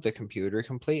unplugged the computer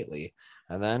completely,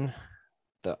 and then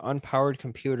the unpowered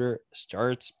computer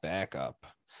starts back up.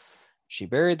 She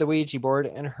buried the Ouija board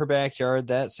in her backyard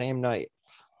that same night.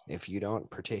 If you don't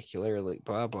particularly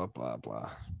blah, blah, blah, blah.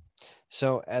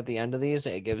 So at the end of these,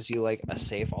 it gives you like a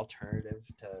safe alternative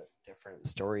to different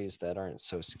stories that aren't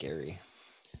so scary.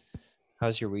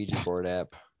 How's your Ouija board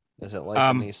app? Is it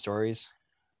liking these stories?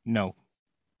 No.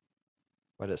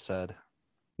 What it said?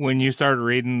 When you started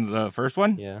reading the first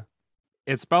one, Yeah.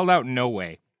 it spelled out no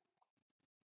way.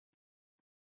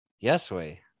 Yes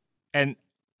way. And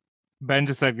Ben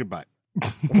just said goodbye.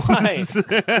 Why?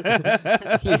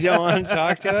 You don't want to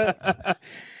talk to it?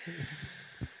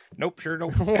 Nope, sure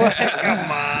don't.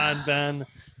 Come on, Ben.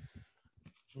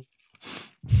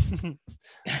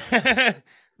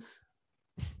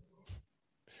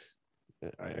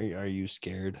 Are you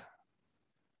scared?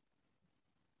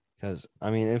 Because, I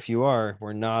mean, if you are,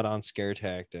 we're not on scare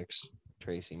tactics,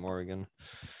 Tracy Morgan.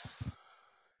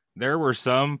 There were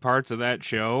some parts of that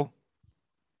show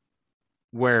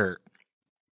where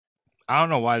I don't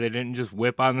know why they didn't just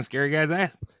whip on the scary guy's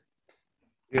ass.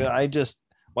 Dude,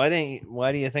 why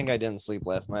do you think I didn't sleep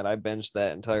last night? I binged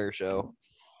that entire show.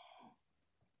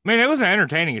 I mean, it was an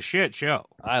entertaining as shit show.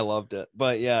 I loved it.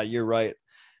 But yeah, you're right.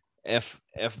 If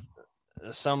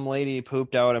some lady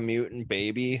pooped out a mutant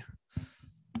baby,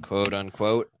 quote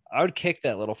unquote, I would kick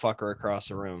that little fucker across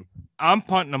the room. I'm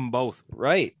punting them both.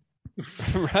 Right.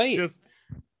 Right.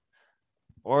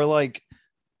 Or like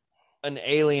an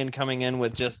alien coming in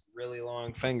with just really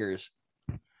long fingers.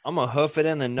 I'm gonna hoof it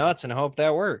in the nuts and hope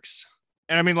that works.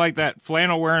 And I mean, like that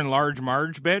flannel wearing large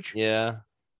Marge bitch. Yeah.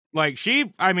 Like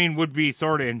she, I mean, would be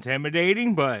sort of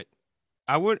intimidating, but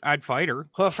I'd fight her.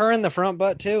 Hoof her in the front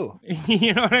butt too.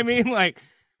 You know what I mean? Like,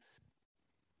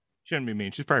 shouldn't be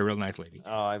mean. She's probably a real nice lady.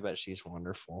 Oh, I bet she's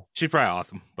wonderful. She's probably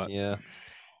awesome, but yeah.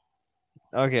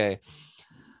 Okay.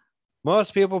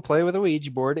 Most people play with a Ouija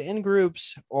board in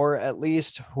groups or at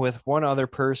least with one other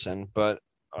person, but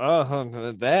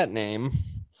that name,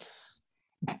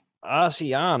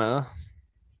 Asiana,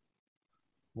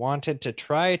 wanted to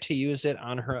try to use it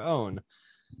on her own.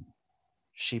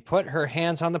 She put her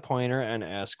hands on the pointer and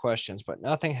asked questions, but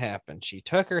nothing happened. She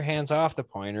took her hands off the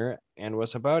pointer and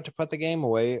was about to put the game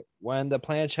away when the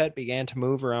planchette began to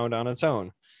move around on its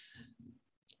own.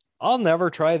 I'll never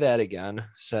try that again,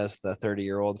 says the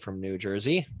 30-year-old from New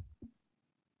Jersey.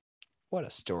 What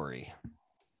a story.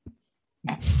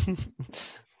 All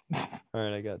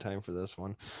right, I got time for this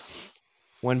one.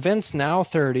 When Vince, now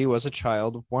 30, was a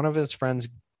child, one of his friends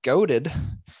goaded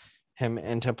him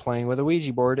into playing with a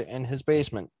Ouija board in his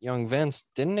basement. Young Vince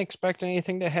didn't expect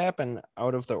anything to happen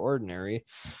out of the ordinary,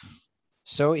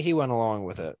 so he went along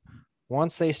with it.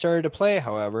 Once they started to play,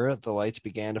 however, the lights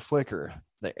began to flicker.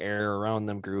 The air around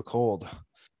them grew cold,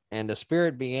 and a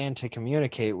spirit began to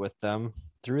communicate with them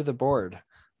through the board.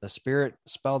 The spirit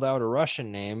spelled out a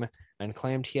Russian name and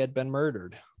claimed he had been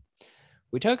murdered.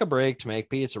 We took a break to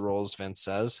make pizza rolls, Vince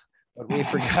says, but we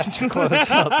forgot to close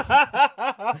out.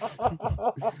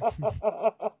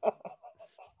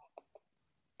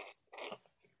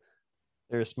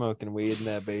 They're smoking weed in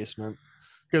that basement.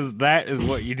 Because that is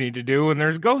what you need to do when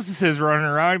there's ghostesses running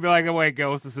around. You'd be like, oh, wait,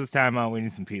 ghostesses, time out. We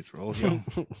need some pizza rolls. Yo.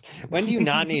 When do you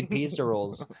not need pizza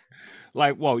rolls?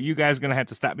 Like, whoa, you guys going to have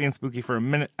to stop being spooky for a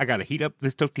minute. I got to heat up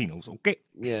this Totino's, okay?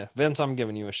 Yeah, Vince, I'm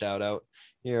giving you a shout out.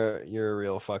 You're a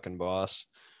real fucking boss.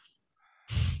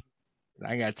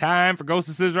 I got time for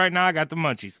ghostesses right now. I got the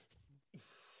munchies.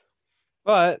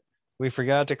 But we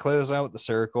forgot to close out the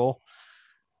circle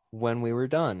when we were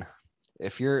done.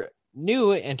 If you're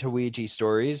new into Ouija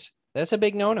stories, that's a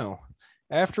big no-no.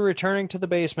 After returning to the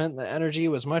basement, the energy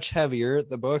was much heavier.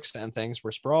 The books and things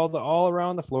were sprawled all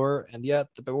around the floor, and yet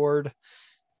the board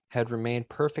had remained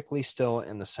perfectly still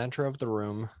in the center of the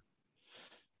room,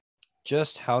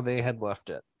 just how they had left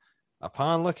it.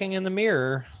 Upon looking in the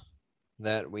mirror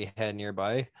that we had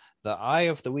nearby, the eye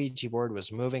of the Ouija board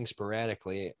was moving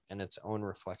sporadically in its own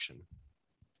reflection.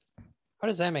 How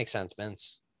does that make sense,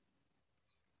 Vince?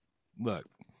 Look,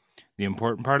 the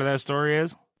important part of that story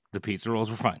is the pizza rolls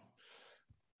were fine.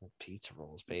 Pizza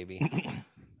rolls, baby.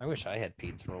 I wish I had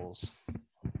pizza rolls.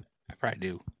 I probably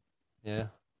do. Yeah.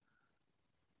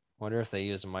 Wonder if they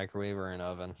use a microwave or an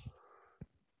oven.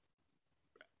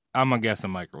 I'm going to guess a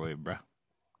microwave, bro.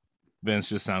 Vince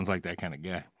just sounds like that kind of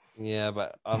guy. Yeah,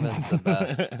 but oven's the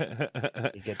best.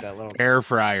 You get that little air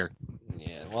fryer.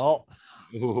 Yeah, well,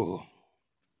 ooh.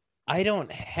 I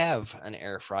don't have an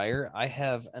air fryer. I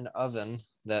have an oven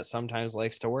that sometimes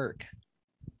likes to work.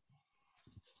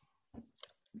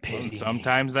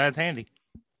 Sometimes that's handy.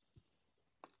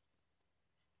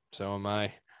 So am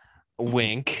I.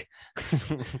 Wink.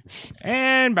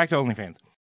 And back to OnlyFans.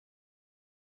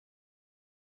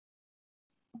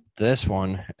 This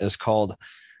one is called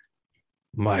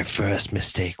My First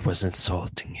Mistake Was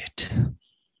Insulting It.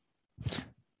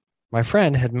 My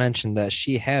friend had mentioned that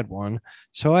she had one,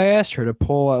 so I asked her to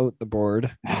pull out the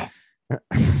board.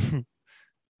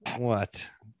 What?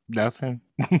 Nothing.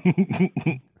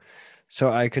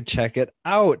 So I could check it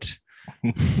out.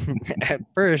 At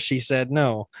first, she said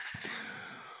no,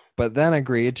 but then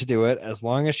agreed to do it as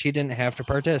long as she didn't have to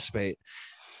participate.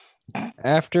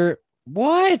 After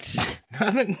what?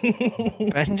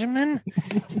 Nothing. Benjamin,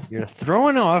 you're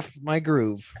throwing off my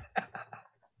groove.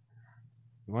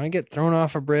 You want to get thrown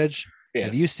off a bridge? Yes.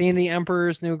 Have you seen The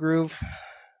Emperor's New Groove?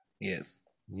 Yes.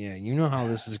 Yeah, you know how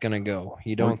this is going to go.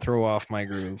 You don't throw off my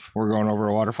groove. We're going over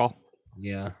a waterfall.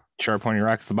 Yeah. Sharp pointy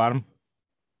rocks at the bottom.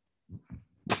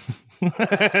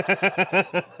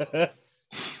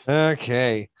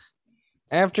 Okay.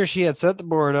 After she had set the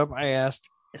board up, I asked,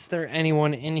 is there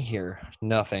anyone in here?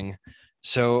 Nothing.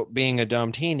 So, being a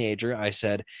dumb teenager, I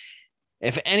said,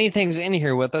 if anything's in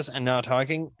here with us and not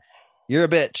talking, you're a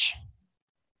bitch.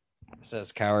 It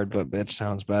says coward, but bitch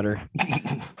sounds better.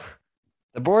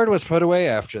 The board was put away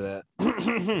after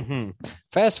that.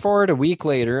 Fast forward a week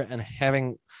later and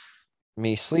having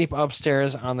me sleep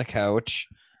upstairs on the couch,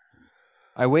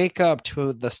 I wake up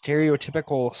to the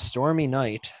stereotypical stormy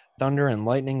night, thunder and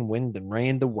lightning, wind and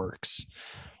rain, the works.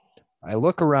 I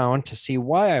look around to see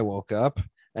why I woke up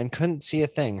and couldn't see a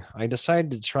thing. I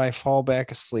decided to try fall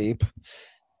back asleep.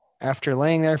 After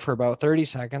laying there for about 30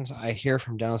 seconds, I hear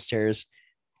from downstairs,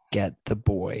 get the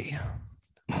boy.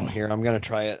 Oh, here, I'm going to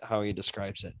try it how he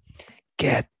describes it.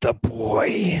 Get the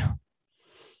boy.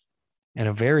 In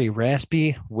a very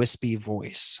raspy, wispy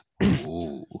voice.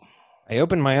 Ooh. I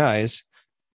open my eyes,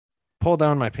 pull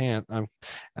down my pants,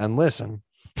 and listen.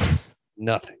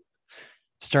 Nothing.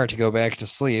 Start to go back to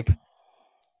sleep.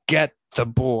 Get the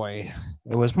boy.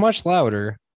 It was much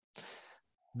louder.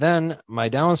 Then my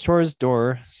downstairs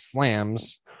door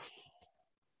slams.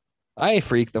 I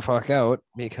freak the fuck out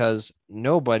because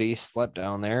nobody slept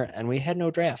down there and we had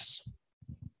no drafts.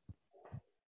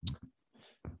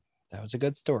 That was a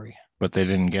good story. But they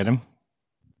didn't get him?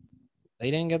 They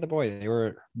didn't get the boy. They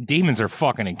were... Demons are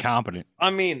fucking incompetent.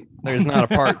 I mean, there's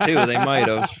not a part two. They might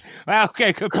have. Well,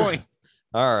 okay, good point.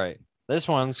 All right. This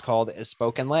one's called Is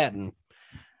Spoken Latin.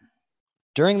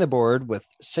 During the board with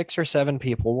 6 or 7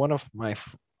 people,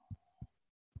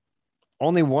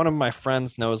 only one of my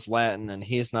friends knows Latin, and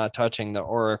he's not touching the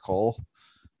oracle.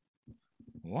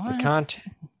 What?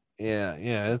 Yeah,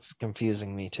 it's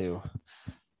confusing me too.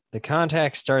 The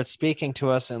contact starts speaking to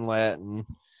us in Latin.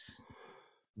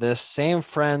 This same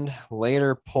friend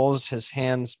later pulls his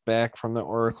hands back from the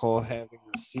oracle, having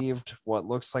received what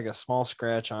looks like a small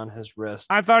scratch on his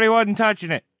wrist. I thought he wasn't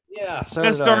touching it. Yeah, so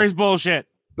that story's bullshit.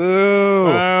 Boo!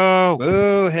 Boo!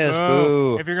 Boo! His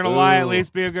boo! If you're gonna lie, at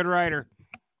least be a good writer.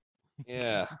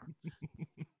 Yeah.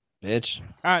 Bitch.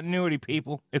 Continuity,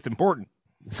 people. It's important.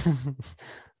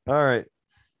 All right.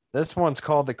 This one's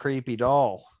called The Creepy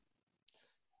Doll.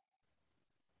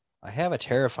 I have a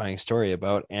terrifying story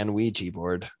about an Ouija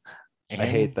board. I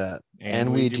hate that.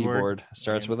 An Ouija board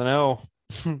starts with an O.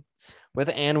 With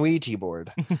an Ouija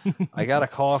board. I got a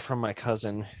call from my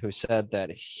cousin who said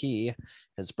that he,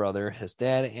 his brother, his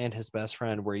dad, and his best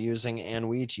friend were using an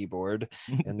Ouija board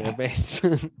in their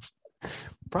basement.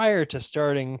 Prior to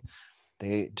starting,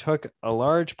 they took a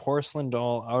large porcelain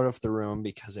doll out of the room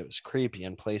because it was creepy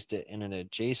and placed it in an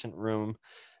adjacent room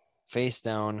face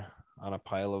down on a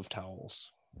pile of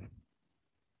towels.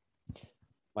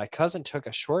 My cousin took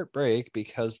a short break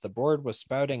because the board was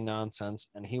spouting nonsense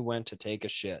and he went to take a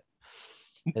shit.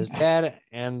 His dad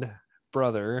and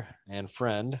brother and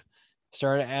friend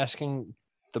started asking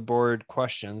the board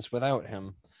questions without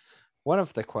him. One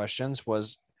of the questions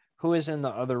was, who is in the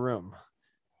other room?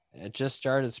 It just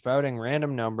started spouting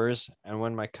random numbers, and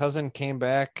when my cousin came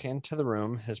back into the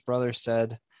room, his brother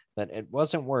said that it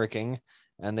wasn't working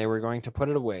and they were going to put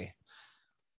it away.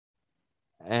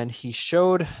 And he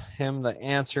showed him the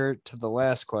answer to the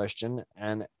last question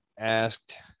and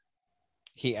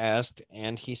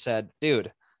he said,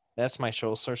 dude, that's my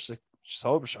social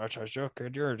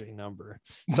security number.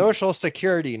 Social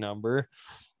security number.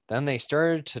 Then they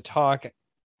started to talk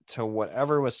to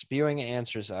whatever was spewing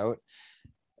answers out.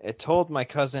 It told my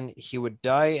cousin he would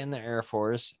die in the Air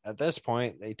Force. At this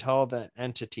point, they tell the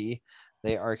entity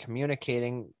they are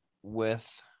communicating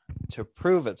with to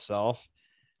prove itself.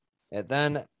 It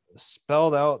then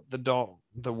spelled out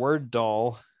the word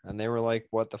doll, and they were like,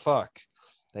 what the fuck?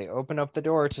 They opened up the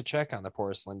door to check on the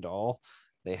porcelain doll.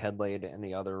 they had laid in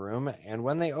the other room, and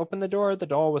when they opened the door, the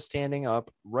doll was standing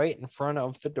up right in front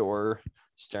of the door,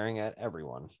 staring at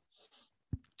everyone.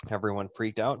 Everyone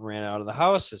freaked out and ran out of the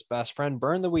house. His best friend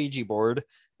burned the Ouija board,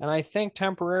 and I think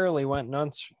temporarily went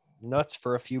nuts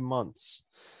for a few months.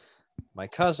 My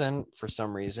cousin, for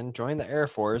some reason, joined the Air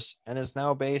Force and is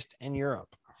now based in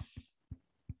Europe.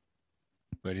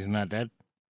 But he's not dead?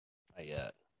 Not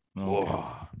yet. Okay.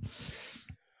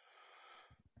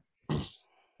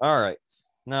 All right.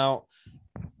 Now,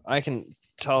 I can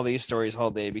tell these stories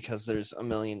all day because there's a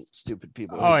million stupid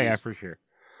people. Oh, yeah, for sure.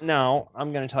 Now,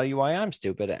 I'm going to tell you why I'm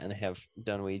stupid and have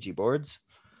done Ouija boards.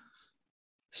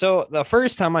 So, the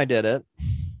first time I did it,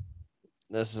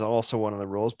 this is also one of the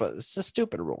rules, but it's a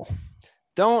stupid rule.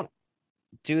 Don't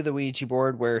do the Ouija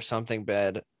board where something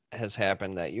bad has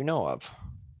happened that you know of.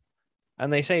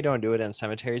 And they say don't do it in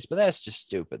cemeteries, but that's just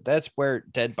stupid. That's where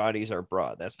dead bodies are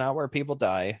brought. That's not where people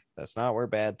die. That's not where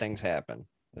bad things happen.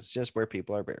 It's just where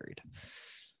people are buried.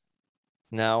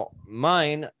 Now,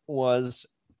 mine was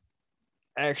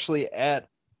actually at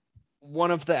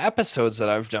one of the episodes that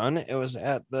I've done. It was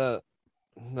at the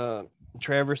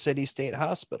Traverse City State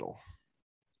Hospital.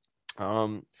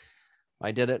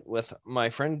 I did it with my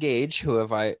friend Gage,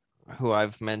 who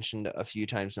I've mentioned a few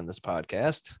times in this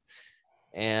podcast.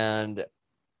 And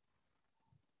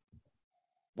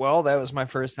well, that was my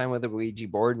first time with a Ouija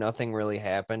board. Nothing really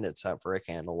happened except for a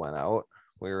candle went out.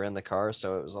 We were in the car,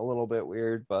 so it was a little bit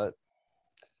weird, but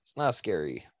it's not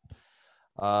scary.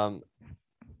 The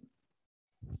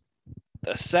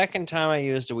second time I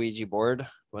used a Ouija board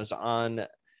was on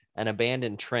an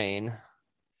abandoned train.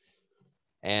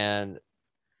 And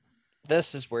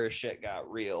this is where shit got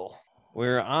real. We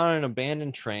were on an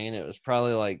abandoned train. It was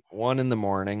probably like 1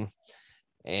 a.m.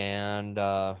 And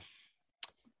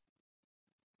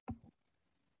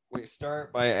we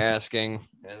start by asking,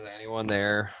 is anyone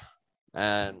there?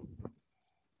 And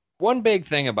one big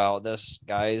thing about this,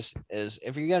 guys, is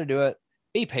if you're going to do it,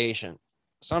 be patient.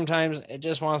 Sometimes it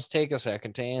just wants to take a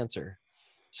second to answer.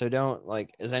 So don't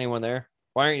like, is anyone there?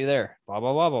 Why aren't you there? Blah,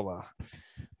 blah, blah, blah, blah.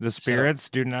 The spirits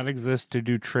do not exist to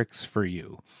do tricks for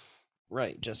you.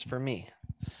 Right, just for me.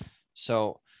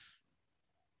 So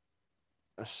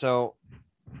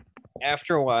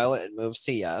after a while, it moves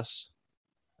to yes.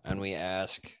 And we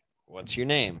ask, what's your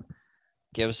name?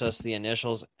 Gives us the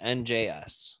initials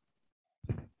NJS.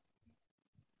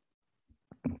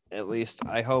 At least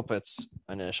I hope it's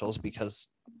initials because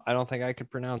I don't think I could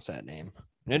pronounce that name.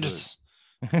 Ninjas.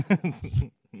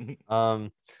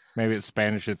 Maybe it's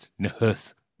Spanish. It's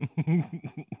nus.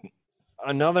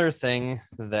 Another thing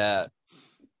that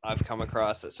I've come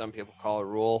across that some people call a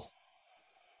rule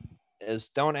is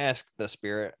don't ask the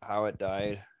spirit how it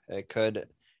died. It could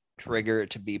trigger it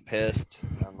to be pissed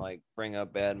and like bring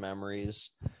up bad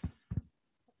memories.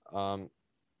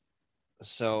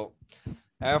 So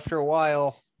after a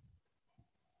while,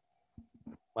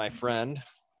 my friend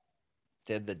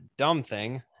did the dumb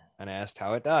thing and asked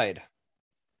how it died,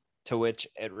 to which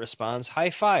it responds,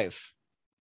 high five.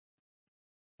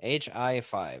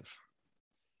 HI5.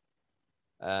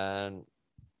 And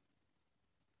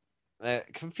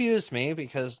that confused me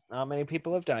because not many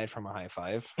people have died from a high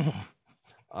five.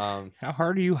 How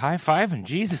hard are you high-fiving?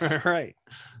 Jesus. Right.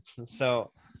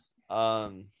 So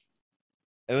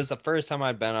it was the first time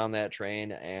I'd been on that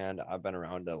train and I've been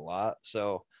around it a lot.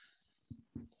 So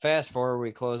fast forward,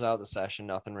 we close out the session.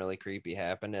 Nothing really creepy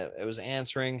happened. It was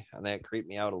answering and that creeped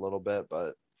me out a little bit,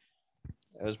 but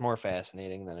it was more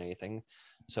fascinating than anything.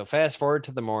 So fast forward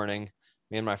to the morning,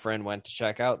 me and my friend went to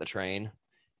check out the train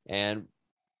and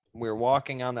we were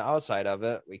walking on the outside of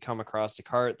it. We come across a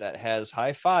cart that has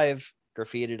high five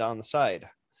graffitied on the side.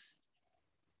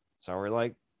 So we're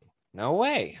like, no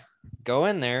way. Go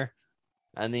in there.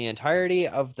 And the entirety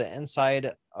of the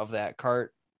inside of that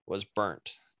cart was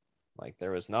burnt. Like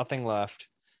there was nothing left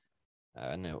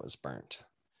and it was burnt.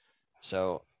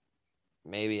 So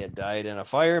maybe it died in a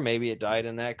fire. Maybe it died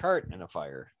in that cart in a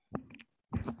fire.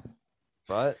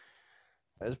 But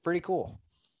it was pretty cool.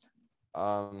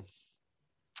 The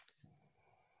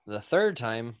third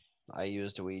time I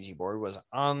used a Ouija board was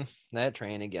on that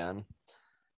train again.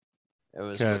 It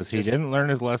was because he didn't learn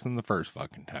his lesson the first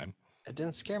fucking time. It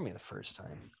didn't scare me the first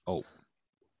time. Oh.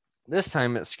 This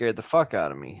time it scared the fuck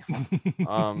out of me.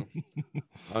 I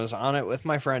was on it with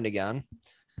my friend again,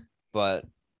 but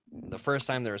the first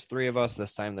time there was 3 of us.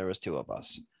 This time there was 2 of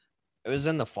us. It was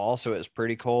in the fall, so it was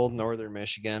pretty cold, northern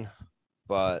Michigan,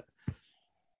 but it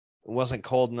wasn't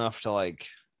cold enough to like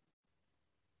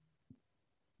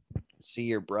see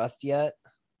your breath yet.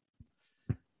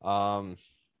 So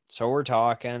we're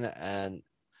talking and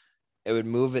it would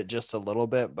move it just a little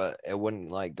bit, but it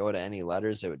wouldn't like go to any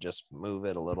letters. It would just move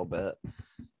it a little bit.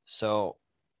 So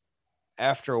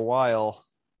after a while,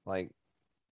 like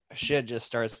shit just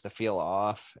starts to feel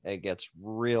off. It gets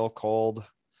real cold,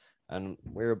 and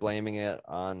we were blaming it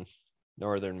on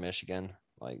northern Michigan.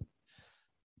 Like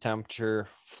temperature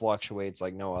fluctuates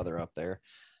like no other up there.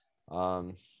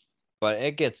 But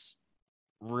it gets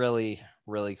really,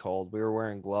 really cold. We were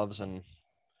wearing gloves and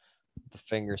the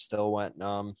finger still went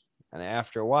numb. And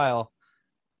after a while,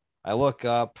 I look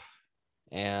up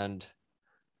and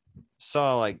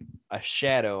saw like a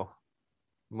shadow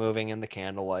moving in the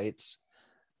candle lights.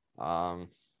 So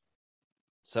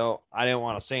I didn't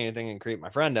want to say anything and creep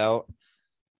my friend out.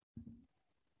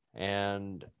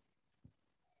 And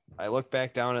I look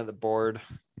back down at the board,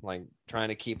 like trying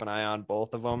to keep an eye on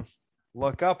both of them.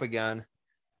 Look up again,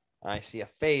 and I see a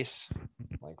face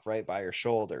like right by her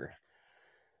shoulder.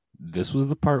 This was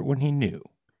the part when he knew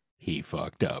he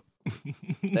fucked up.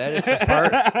 That is the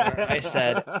part where I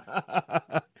said,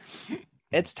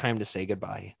 it's time to say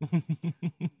goodbye.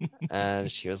 And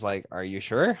she was like, are you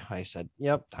sure? I said,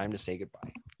 yep, time to say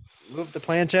goodbye. Move the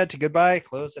planchette to goodbye,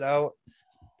 close it out,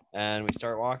 and we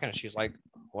start walking. And she's like,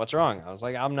 what's wrong? I was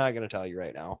like, I'm not going to tell you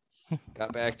right now.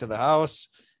 Got back to the house,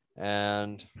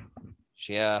 and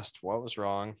she asked what was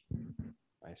wrong.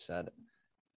 I said,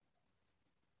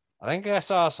 I think I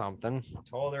saw something.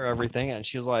 Told her everything, and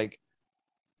she was like,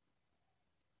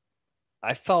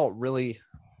 I felt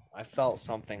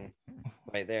something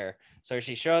right there. So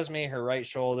she shows me her right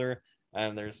shoulder,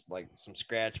 and there's like some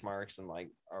scratch marks and like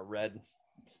a red.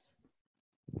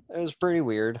 It was pretty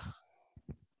weird.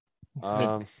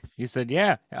 You said,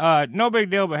 yeah, no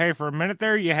big deal, but hey, for a minute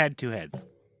there, you had two heads.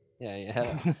 Yeah, you had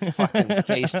a fucking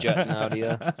face jutting out of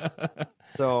you.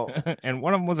 So, and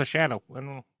one of them was a shadow.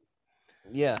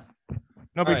 Yeah.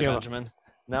 No big deal. Benjamin.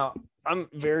 Now, I'm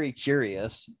very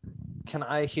curious. Can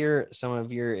I hear some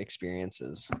of your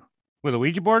experiences? With a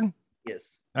Ouija board?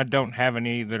 Yes. I don't have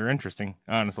any that are interesting,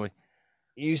 honestly.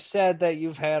 You said that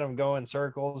you've had them go in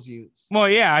circles. Well,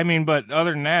 yeah, I mean, but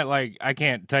other than that, like, I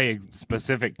can't tell you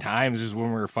specific times just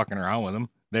when we were fucking around with them.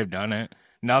 They've done it.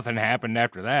 Nothing happened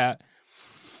after that.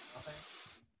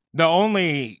 The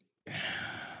only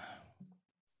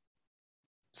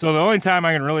time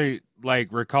I can really like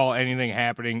recall anything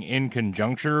happening in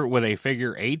conjuncture with a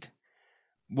figure 8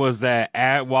 was that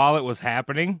while it was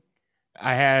happening,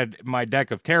 I had my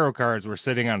deck of tarot cards were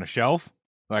sitting on a shelf,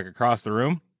 like across the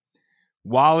room.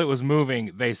 While it was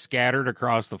moving, they scattered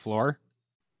across the floor.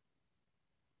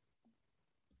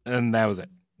 And that was it.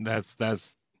 That's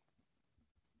Was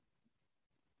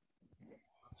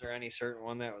there any certain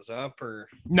one that was up or?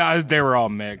 No, they were all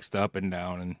mixed up and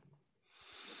down. And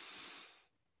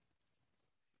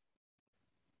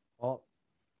well,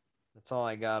 that's all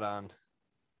I got on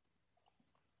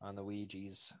the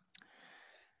Ouijas.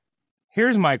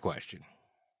 Here's my question.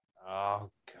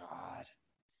 Oh God.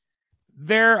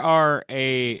 There are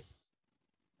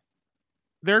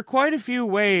quite a few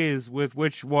ways with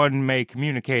which one may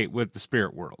communicate with the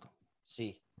spirit world.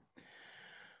 See.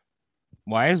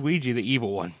 Why is Ouija the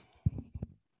evil one?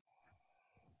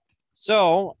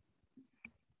 So,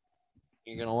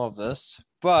 you're going to love this,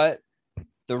 but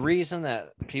the reason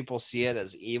that people see it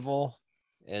as evil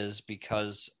is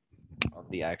because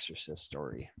of the Exorcist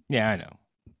story. Yeah, I know.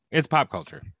 It's pop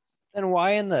culture. Then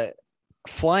why in the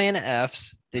flying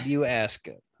F's did you ask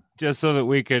it? Just so that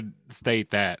we could state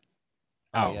that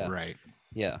outright.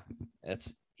 Yeah.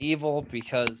 It's evil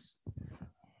because,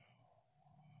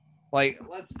 like,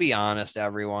 let's be honest,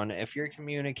 everyone. If you're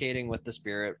communicating with the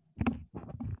spirits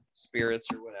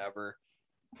or whatever,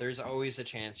 there's always a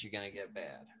chance you're going to get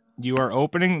bad. You are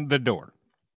opening the door.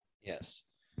 Yes.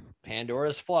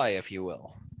 Pandora's fly, if you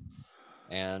will.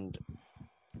 And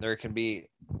there can be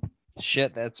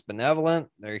shit that's benevolent.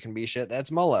 There can be shit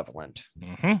that's malevolent.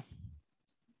 Mm-hmm.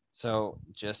 So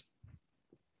just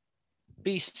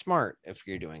be smart if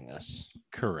you're doing this.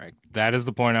 Correct. That is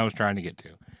the point I was trying to get to.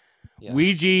 Yes.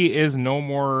 Ouija is no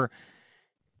more.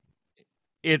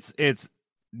 It's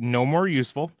no more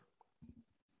useful,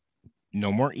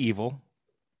 no more evil,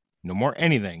 no more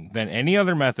anything than any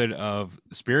other method of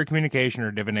spirit communication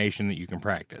or divination that you can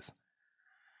practice.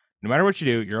 No matter what you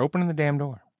do, you're opening the damn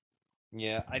door.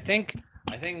 Yeah, I think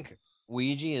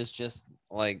Ouija is just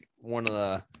like one of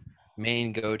the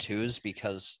main go-tos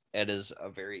because it is a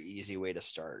very easy way to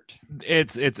start.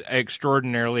 It's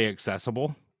extraordinarily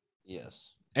accessible.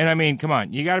 Yes. And I mean, come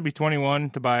on, you got to be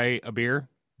 21 to buy a beer,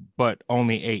 but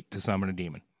only 8 to summon a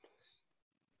demon.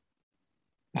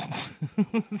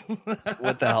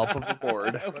 With the help of a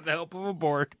board. With the help of a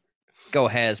board. Go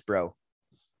Hasbro.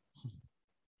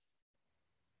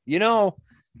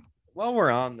 while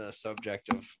we're on the subject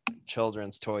of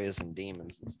children's toys and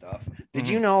demons and stuff, did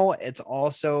Mm-hmm. you know it's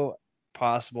also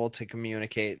possible to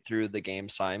communicate through the game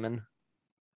Simon?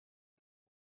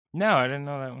 No, I didn't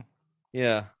know that one.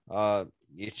 Yeah.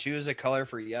 You choose a color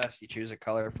for yes, you choose a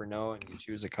color for no, and you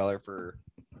choose a color for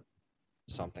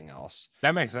something else.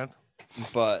 That makes sense.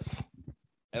 But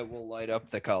it will light up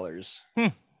the colors.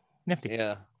 Nifty.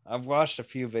 Yeah. I've watched a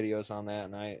few videos on that,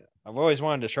 and I've always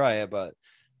wanted to try it, but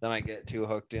then I get too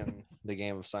hooked in the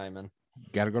game of Simon.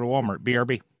 Got to go to Walmart.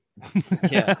 BRB.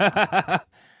 Yeah.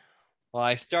 Well,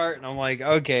 I start and I'm like,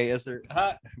 okay, is there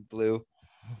blue,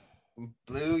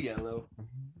 yellow?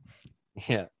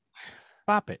 Yeah.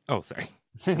 Pop it. Oh, sorry.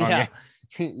 Yeah.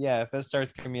 Yeah. If it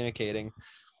starts communicating,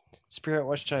 Spirit,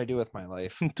 what should I do with my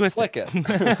life? Twist Flick it.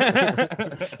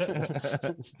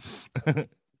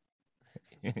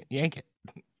 Yank it.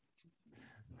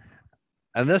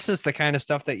 And this is the kind of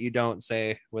stuff that you don't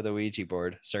say with a Ouija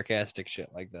board, sarcastic shit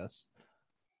like this.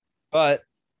 But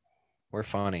we're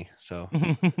funny, so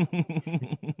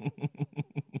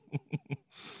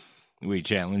We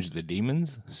challenge the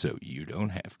demons so you don't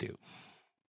have to.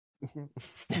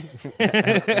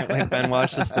 apparently Ben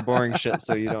watches the boring shit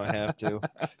so you don't have to.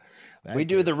 We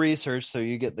do the research so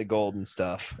you get the golden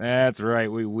stuff. That's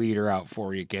right. We weed her out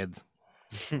for you, kids.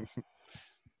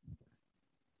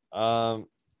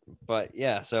 But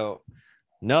yeah, so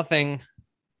nothing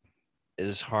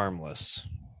is harmless.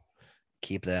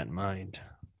 Keep that in mind,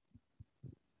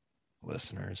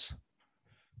 listeners.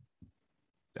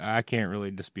 I can't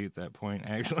really dispute that point,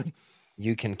 actually.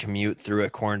 You can commute through a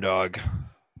corn dog.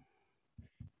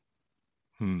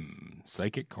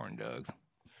 Psychic corn dogs.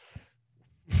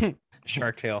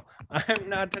 Shark Tale. I'm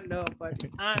not to know, but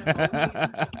I'm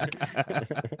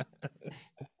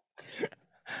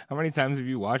How many times have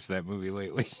you watched that movie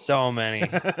lately? so many.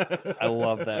 I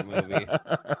love that movie.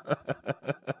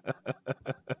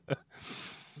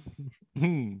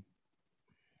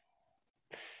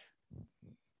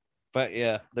 But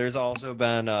yeah, there's also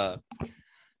been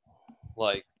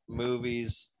like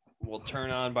movies will turn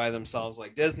on by themselves,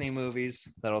 like Disney movies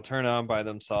that'll turn on by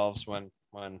themselves when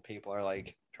people are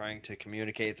like trying to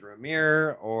communicate through a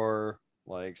mirror or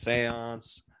like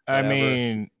seance. I Whatever.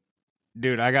 mean,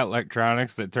 dude, I got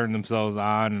electronics that turn themselves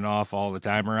on and off all the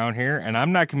time around here, and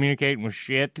I'm not communicating with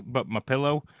shit but my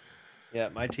pillow. Yeah,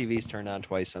 my TV's turned on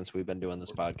twice since we've been doing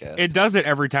this podcast. It does it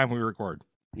every time we record.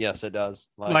 Yes, it does.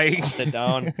 Like I'll sit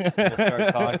down, we'll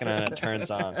start talking, and it turns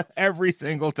on every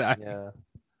single time. Yeah,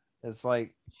 it's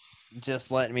like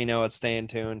just letting me know it's staying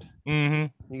tuned.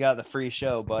 Mm-hmm. You got the free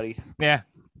show, buddy. Yeah,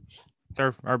 it's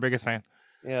our biggest fan.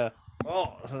 Yeah.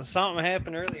 Well, something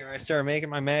happened earlier. I started making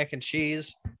my mac and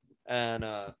cheese, and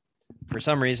for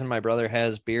some reason, my brother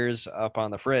has beers up on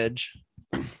the fridge,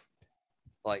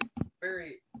 like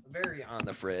very, very on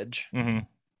the fridge. Mm-hmm.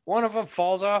 One of them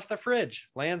falls off the fridge,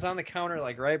 lands on the counter,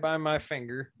 like right by my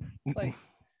finger. It's like,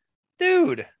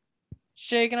 dude,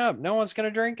 shaking up. No one's gonna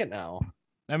drink it now.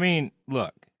 I mean,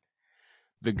 look,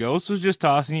 the ghost was just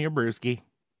tossing you a brewski.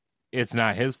 It's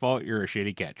not his fault. You're a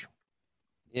shitty catch.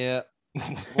 Yeah.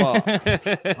 Well,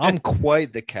 I'm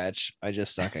quite the catch. I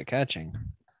just suck at catching.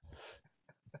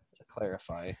 To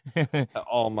clarify to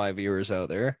all my viewers out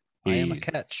there, I am a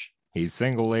catch. He's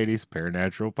single ladies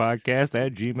paranatural podcast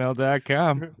at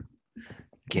gmail.com.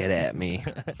 Get at me.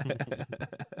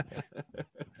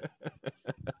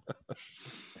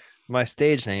 My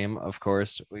stage name, of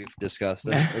course, we've discussed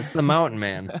this, is the Mountain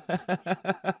Man.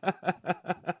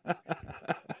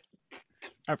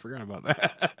 I forgot about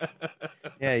that.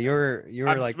 Yeah, you were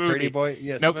like Smoothie. Pretty Boy.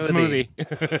 Yeah, Nope, smoothie.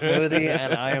 Smoothie,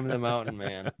 and I am the Mountain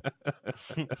Man.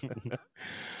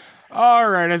 All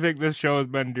right, I think this show has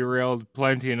been derailed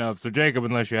plenty enough. So, Jacob,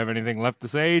 unless you have anything left to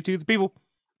say to the people.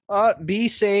 Be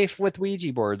safe with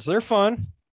Ouija boards. They're fun,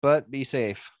 but be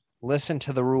safe. Listen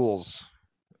to the rules.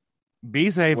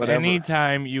 Be safe Whatever.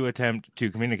 anytime you attempt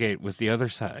to communicate with the other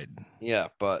side. Yeah,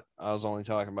 but I was only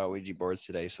talking about Ouija boards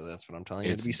today, so that's what I'm telling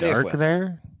you It's to be safe dark with.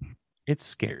 there. It's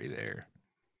scary there.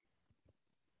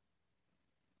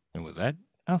 And with that,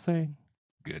 I'll say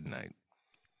good night.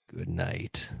 Good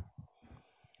night.